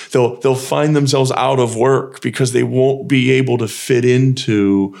 That they'll find themselves out of work because they won't be able to fit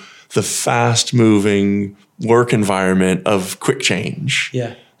into the fast moving work environment of quick change.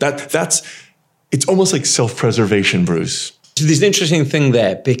 Yeah. It's almost like self-preservation, Bruce. So there's an interesting thing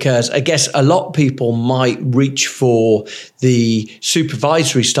there, because I guess a lot of people might reach for the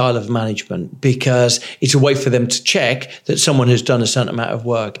supervisory style of management because it's a way for them to check that someone has done a certain amount of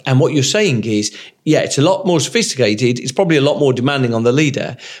work. And what you're saying is, it's a lot more sophisticated. It's probably a lot more demanding on the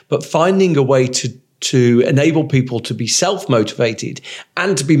leader, but finding a way to enable people to be self-motivated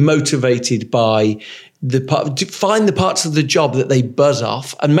and to be motivated by to find the parts of the job that they buzz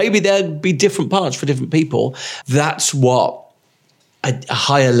off, and maybe there'll be different parts for different people. That's what a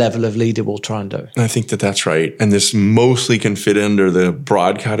higher level of leader will try and do. I think that's right. And this mostly can fit under the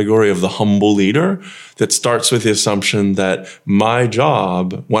broad category of the humble leader that starts with the assumption that my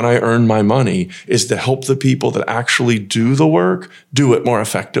job, when I earn my money, is to help the people that actually do the work do it more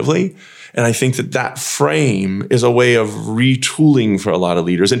effectively. And I think that frame is a way of retooling for a lot of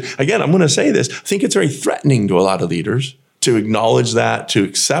leaders. And again, I'm going to say this, I think it's very threatening to a lot of leaders to acknowledge that, to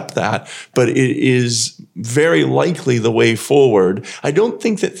accept that, but it is very likely the way forward. I don't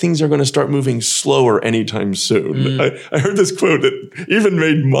think that things are going to start moving slower anytime soon. I heard this quote that even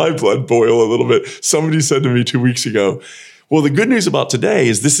made my blood boil a little bit. Somebody said to me 2 weeks ago, well, the good news about today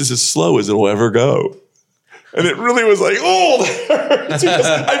is this is as slow as it'll ever go. And it really was like, oh, that hurts.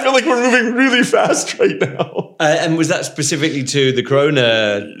 I feel like we're moving really fast right now. And was that specifically to the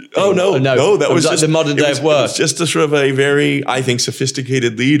Corona thing? Oh, no. That was like just the modern day of work. It was just a sort of a very, I think,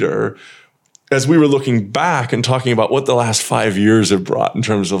 sophisticated leader. As we were looking back and talking about what the last 5 years have brought in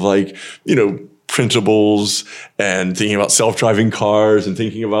terms of like, printables and thinking about self-driving cars and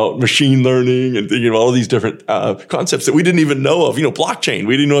thinking about machine learning and thinking about all these different concepts that we didn't even know of. Blockchain,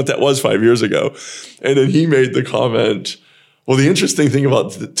 we didn't know what that was 5 years ago. And then he made the comment, well, the interesting thing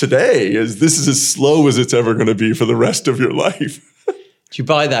about today is this is as slow as it's ever going to be for the rest of your life. Do you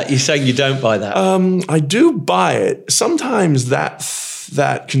buy that? You're saying you don't buy that? I do buy it. Sometimes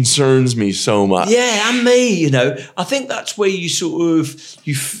that concerns me so much. Yeah, and me, I think that's where you sort of,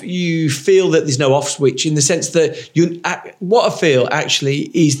 you feel that there's no off switch, in the sense that what I feel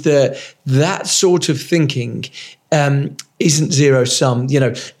actually is that sort of thinking isn't zero sum,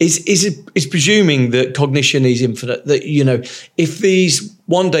 is presuming that cognition is infinite, that, if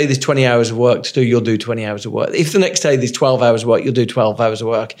one day there's 20 hours of work to do, you'll do 20 hours of work. If the next day there's 12 hours of work, you'll do 12 hours of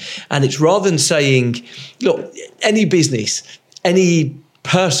work. And it's rather than saying, look, any business, any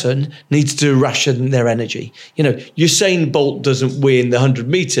person needs to ration their energy. Usain Bolt doesn't win the 100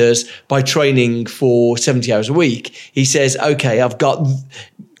 meters by training for 70 hours a week. He says, okay,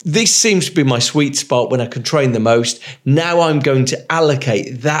 this seems to be my sweet spot when I can train the most. Now I'm going to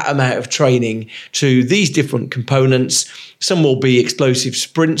allocate that amount of training to these different components. Some will be explosive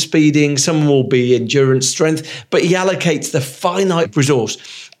sprint speeding, some will be endurance strength, but he allocates the finite resource.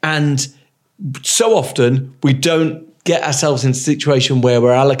 And so often we don't get ourselves in a situation where we're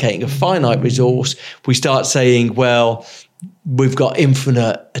allocating a finite resource. We start saying, well, we've got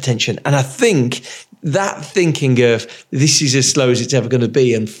infinite attention. And I think that thinking of this is as slow as it's ever going to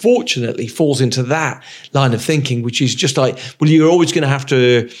be, unfortunately, falls into that line of thinking, which is just like, well, you're always going to have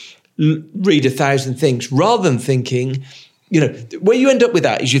to read 1,000 things, rather than thinking, where you end up with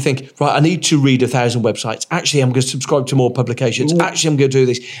that is you think, right, I need to read 1,000 websites. Actually, I'm going to subscribe to more publications. Actually, I'm going to do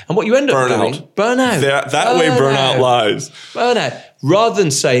this. And what you end up doing, burnout. That way burnout lies. Burnout. Rather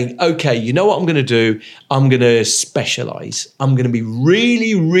than saying, okay, you know what I'm going to do? I'm going to specialize. I'm going to be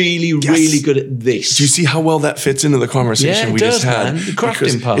really, really, really good at this. Do you see how well that fits into the conversation we just had? Man. The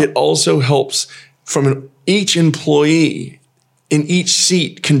crafting part. It also helps from each employee in each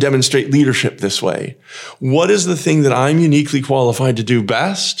seat can demonstrate leadership this way. What is the thing that I'm uniquely qualified to do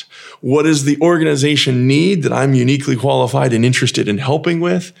best? What does the organization need that I'm uniquely qualified and interested in helping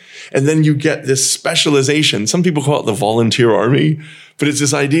with? And then you get this specialization. Some people call it the volunteer army, but it's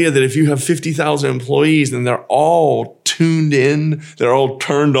this idea that if you have 50,000 employees and they're all tuned in, they're all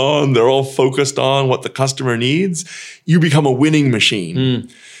turned on, they're all focused on what the customer needs, you become a winning machine.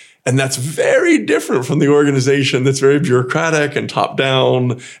 And that's very different from the organization that's very bureaucratic and top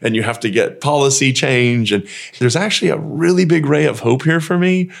down, and you have to get policy change. And there's actually a really big ray of hope here for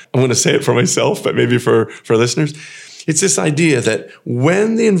me. I'm going to say it for myself, but maybe for listeners. It's this idea that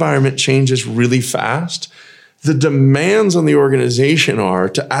when the environment changes really fast, the demands on the organization are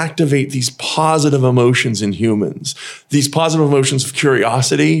to activate these positive emotions in humans, these positive emotions of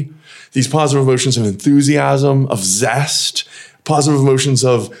curiosity, these positive emotions of enthusiasm, of zest, positive emotions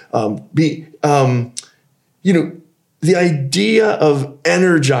of the idea of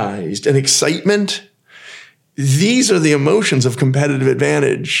energized and excitement. These are the emotions of competitive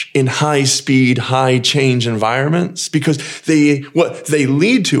advantage in high speed, high change environments, because what they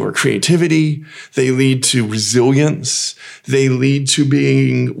lead to are creativity. They lead to resilience. They lead to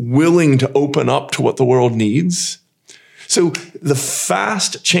being willing to open up to what the world needs. So the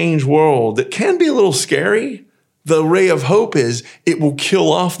fast change world that can be a little scary, the ray of hope is it will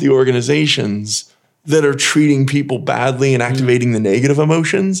kill off the organizations that are treating people badly and activating the negative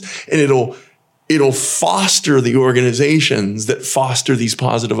emotions, and it'll foster the organizations that foster these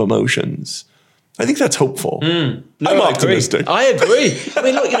positive emotions. I think that's hopeful. I'm optimistic. I agree. I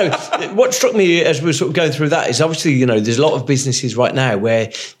mean, look, what struck me as we were sort of going through that is obviously, there's a lot of businesses right now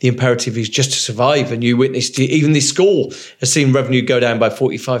where the imperative is just to survive. And you witnessed even this school has seen revenue go down by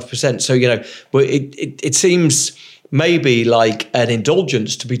 45%. So, it seems maybe like an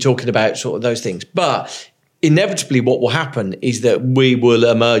indulgence to be talking about sort of those things. But inevitably what will happen is that we will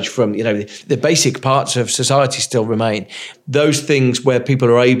emerge from, the basic parts of society still remain. Those things where people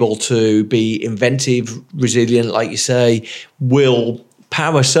are able to be inventive, resilient, like you say, will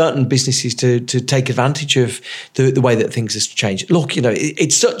power certain businesses to take advantage of the way that things have changed. Look,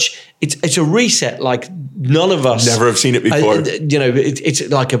 it's such it's a reset like none of us never have seen it before. It's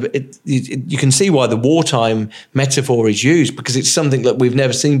like you can see why the wartime metaphor is used, because it's something that we've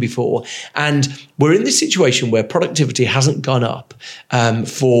never seen before. And we're in this situation where productivity hasn't gone up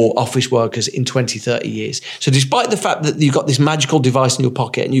for office workers in 20, 30 years. So despite the fact that you've got this magical device in your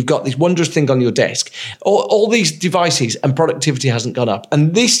pocket and you've got this wondrous thing on your desk, all these devices, and productivity hasn't gone up.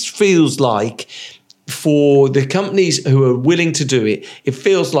 And this feels like, for the companies who are willing to do it, it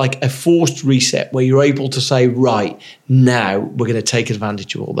feels like a forced reset where you're able to say, right, now we're going to take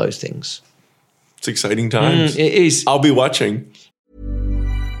advantage of all those things. It's exciting times. It is. I'll be watching.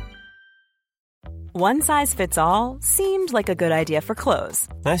 One size fits all seemed like a good idea for clothes.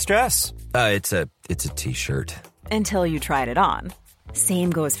 Nice dress. It's a t-shirt. Until you tried it on.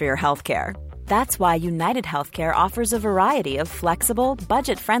 Same goes for your healthcare. That's why United Healthcare offers a variety of flexible,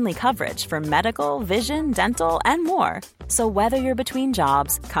 budget-friendly coverage for medical, vision, dental, and more. So whether you're between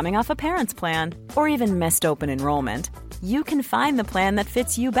jobs, coming off a parent's plan, or even missed open enrollment, you can find the plan that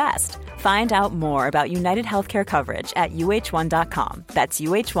fits you best. Find out more about United Healthcare coverage at uh1.com. That's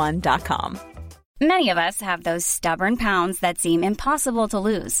uh1.com. Many of us have those stubborn pounds that seem impossible to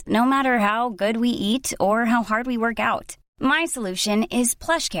lose, no matter how good we eat or how hard we work out. My solution is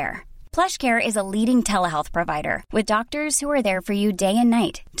PlushCare. PlushCare is a leading telehealth provider with doctors who are there for you day and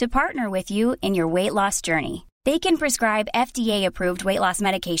night to partner with you in your weight loss journey. They can prescribe FDA-approved weight loss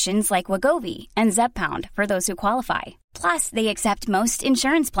medications like Wegovy and Zepbound for those who qualify. Plus, they accept most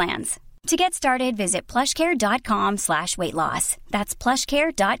insurance plans. To get started, visit plushcare.com/weightloss. That's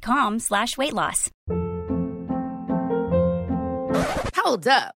plushcare.com/weightloss. Hold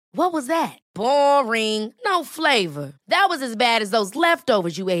up. What was that? Boring. No flavor. That was as bad as those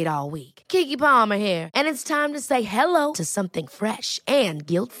leftovers you ate all week. Keke Palmer here, and it's time to say hello to something fresh and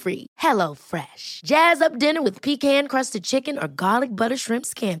guilt-free. Hello Fresh. Jazz up dinner with pecan-crusted chicken or garlic butter shrimp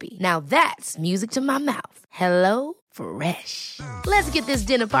scampi. Now that's music to my mouth. Hello Fresh. Let's get this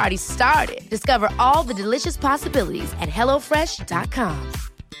dinner party started. Discover all the delicious possibilities at hellofresh.com.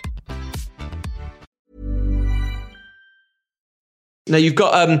 Now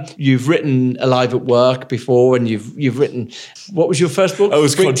you've written Alive at Work before, and you've written, what was your first book? Oh, it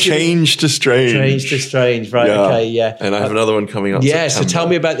was called Change to Strange. Change to Strange, right? Yeah. Okay, yeah. And I have another one coming up. Yeah, so tell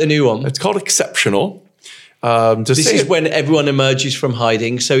me about the new one. It's called Exceptional. This is when everyone emerges from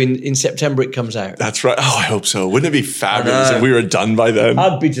hiding. So in September it comes out. That's right. Oh, I hope so. Wouldn't it be fabulous if we were done by then?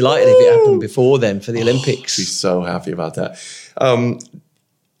 I'd be delighted if it happened before then for the Olympics. I'd be so happy about that.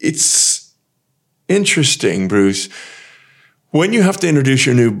 It's interesting, Bruce. When you have to introduce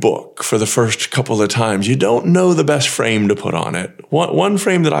your new book for the first couple of times, you don't know the best frame to put on it. One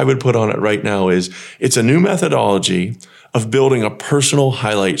frame that I would put on it right now is it's a new methodology of building a personal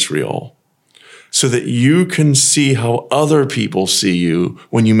highlights reel so that you can see how other people see you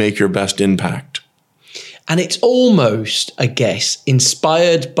when you make your best impact. And it's almost, I guess,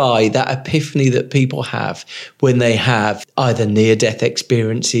 inspired by that epiphany that people have when they have either near-death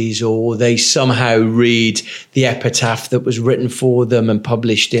experiences or they somehow read the epitaph that was written for them and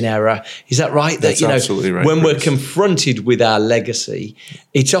published in error. Is that right? That's absolutely right. When we're confronted with our legacy,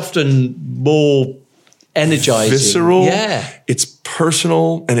 it's often more energizing. Visceral. Yeah. It's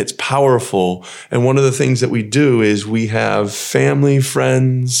personal and it's powerful. And one of the things that we do is we have family,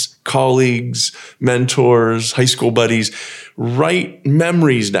 friends, colleagues, mentors, high school buddies write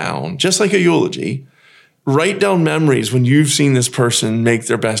memories down, just like a eulogy. Write down memories when you've seen this person make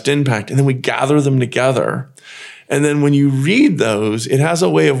their best impact, and then we gather them together. And then when you read those, it has a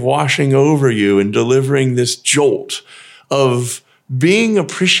way of washing over you and delivering this jolt of being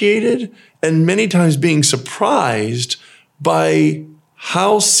appreciated and many times being surprised by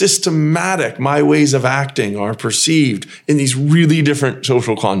how systematic my ways of acting are perceived in these really different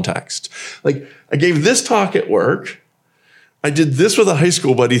social contexts. Like, I gave this talk at work. I did this with a high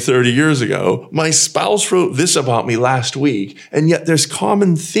school buddy 30 years ago. My spouse wrote this about me last week. And yet this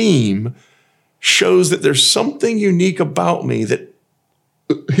common theme shows that there's something unique about me that,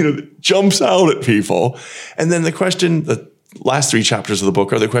 that jumps out at people. And then the question, the last 3 chapters of the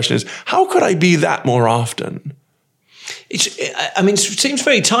book are the question is, how could I be that more often? It seems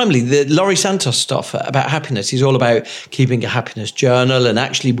very timely. The Laurie Santos stuff about happiness is all about keeping a happiness journal, and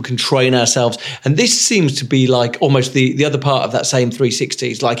actually we can train ourselves. And this seems to be like almost the other part of that same 360.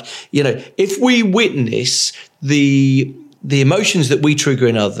 It's like, if we witness the emotions that we trigger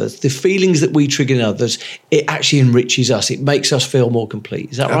in others, the feelings that we trigger in others, it actually enriches us. It makes us feel more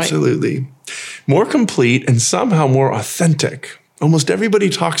complete. Is that right? Absolutely. More complete and somehow more authentic. Almost everybody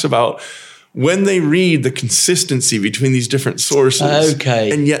talks about when they read the consistency between these different sources.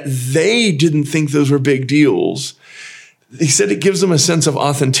 Okay. And yet they didn't think those were big deals. he said it gives them a sense of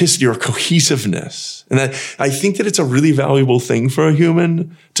authenticity or cohesiveness. And I think that it's a really valuable thing for a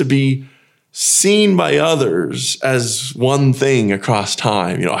human to be seen by others as one thing across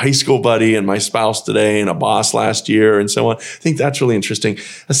time. A high school buddy and my spouse today and a boss last year and so on. I think that's really interesting.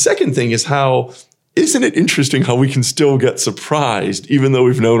 A second thing is isn't it interesting how we can still get surprised even though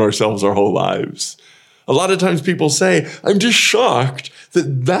we've known ourselves our whole lives? A lot of times people say, I'm just shocked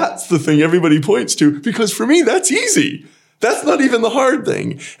that that's the thing everybody points to because for me, that's easy. That's not even the hard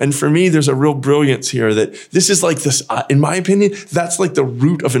thing. And for me, there's a real brilliance here that this is like this, in my opinion, that's like the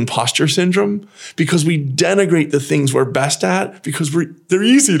root of imposter syndrome because we denigrate the things we're best at because they're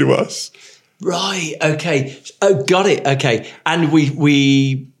easy to us. Right. Okay. Oh, got it. Okay. And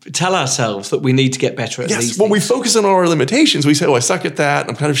we tell ourselves that we need to get better at these things. Yes, we focus on our limitations. We say, I suck at that.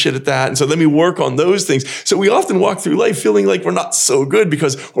 I'm kind of shit at that. And so let me work on those things. So we often walk through life feeling like we're not so good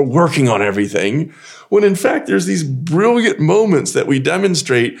because we're working on everything. When in fact, there's these brilliant moments that we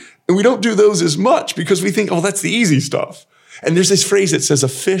demonstrate and we don't do those as much because we think, that's the easy stuff. And there's this phrase that says, a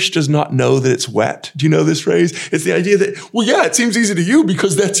fish does not know that it's wet. Do you know this phrase? It's the idea that, it seems easy to you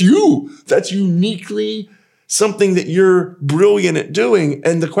because that's you. That's uniquely something that you're brilliant at doing.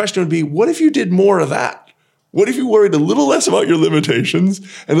 And the question would be, what if you did more of that? What if you worried a little less about your limitations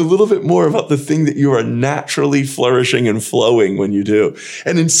and a little bit more about the thing that you are naturally flourishing and flowing when you do?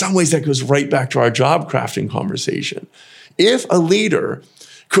 And in some ways, that goes right back to our job crafting conversation. If a leader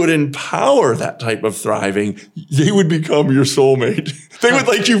could empower that type of thriving, they would become your soulmate. They would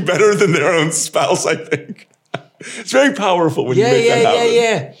like you better than their own spouse, I think. It's very powerful when you make that happen.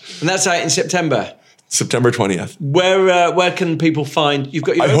 Yeah. And that's out in September. September 20th. Where can people find? You've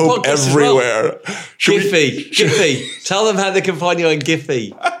got your own podcast everywhere. As well. Giphy. Tell them how they can find you on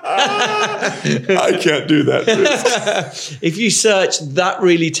Giphy. I can't do that. If you search "That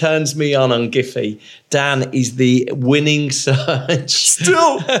Really Turns Me On" Giphy, Dan is the winning search.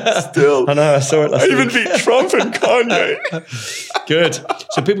 Still. I know, I saw it last week. I even beat Trump and Kanye. Good.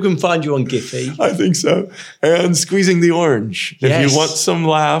 So people can find you on Giphy. I think so. And Squeezing the Orange. Yes. If you want some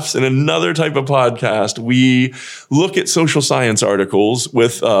laughs and another type of podcast, we look at social science articles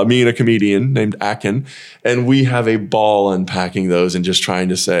with me and a comedian named Akin, and we have a ball unpacking those and just trying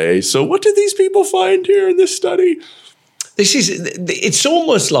to say, so what did these people find here in this study? It's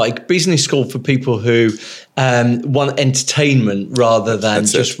almost like business school for people who want entertainment rather than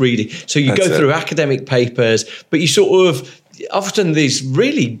just reading. So you go through academic papers, but you sort of often these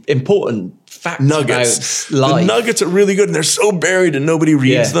really important facts nuggets. About life. The nuggets are really good and they're so buried and nobody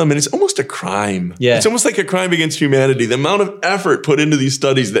reads them. And it's almost a crime. Yeah. It's almost like a crime against humanity. The amount of effort put into these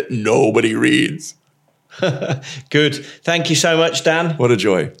studies that nobody reads. Good. Thank you so much, Dan. What a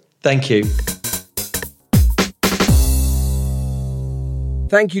joy. Thank you.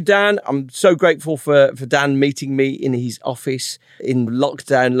 Thank you, Dan. I'm so grateful for Dan meeting me in his office in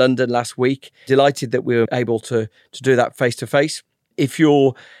lockdown London last week. Delighted that we were able to do that face-to-face. If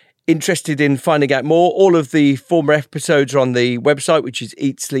you're interested in finding out more, all of the former episodes are on the website, which is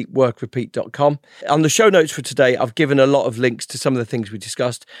eatsleepworkrepeat.com. On the show notes for today, I've given a lot of links to some of the things we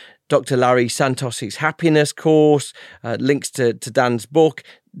discussed. Dr. Larry Santos's happiness course, links to Dan's book.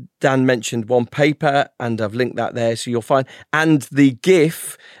 Dan mentioned one paper and I've linked that there, so you'll find, and the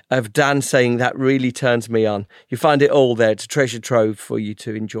GIF of Dan saying "that really turns me on." You find it all there. It's a treasure trove for you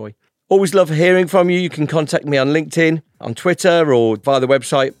to enjoy. Always love hearing from you. You can contact me on LinkedIn, on Twitter, or via the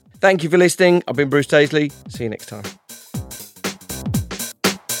website. Thank you for listening. I've been Bruce Daisley. See you next time.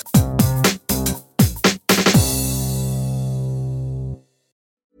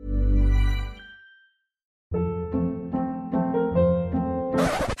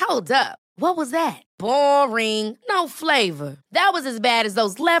 Hold up. What was that? Boring. No flavor. That was as bad as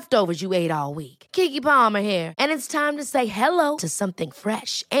those leftovers you ate all week. Keke Palmer here. And it's time to say hello to something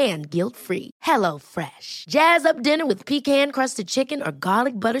fresh and guilt-free. Hello Fresh. Jazz up dinner with pecan-crusted chicken or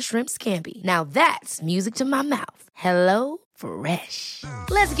garlic butter shrimp scampi. Now that's music to my mouth. Hello Fresh.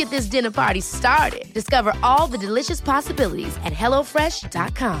 Let's get this dinner party started. Discover all the delicious possibilities at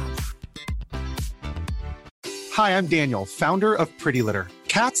HelloFresh.com. Hi, I'm Daniel, founder of Pretty Litter.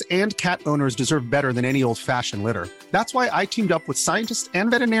 Cats and cat owners deserve better than any old-fashioned litter. That's why I teamed up with scientists and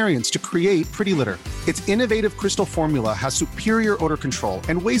veterinarians to create Pretty Litter. Its innovative crystal formula has superior odor control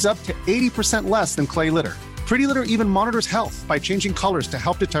and weighs up to 80% less than clay litter. Pretty Litter even monitors health by changing colors to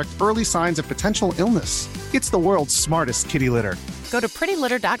help detect early signs of potential illness. It's the world's smartest kitty litter. Go to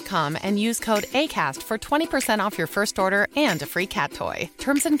prettylitter.com and use code ACAST for 20% off your first order and a free cat toy.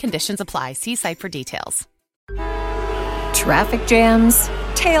 Terms and conditions apply. See site for details. Traffic jams,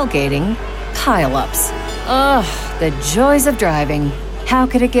 tailgating, pile-ups. Ugh, the joys of driving. How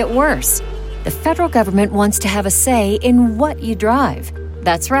could it get worse? The federal government wants to have a say in what you drive.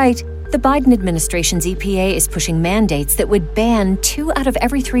 That's right. The Biden administration's EPA is pushing mandates that would ban 2 out of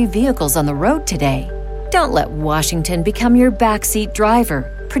every 3 vehicles on the road today. Don't let Washington become your backseat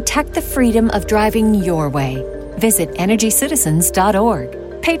driver. Protect the freedom of driving your way. Visit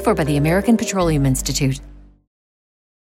EnergyCitizens.org. Paid for by the American Petroleum Institute.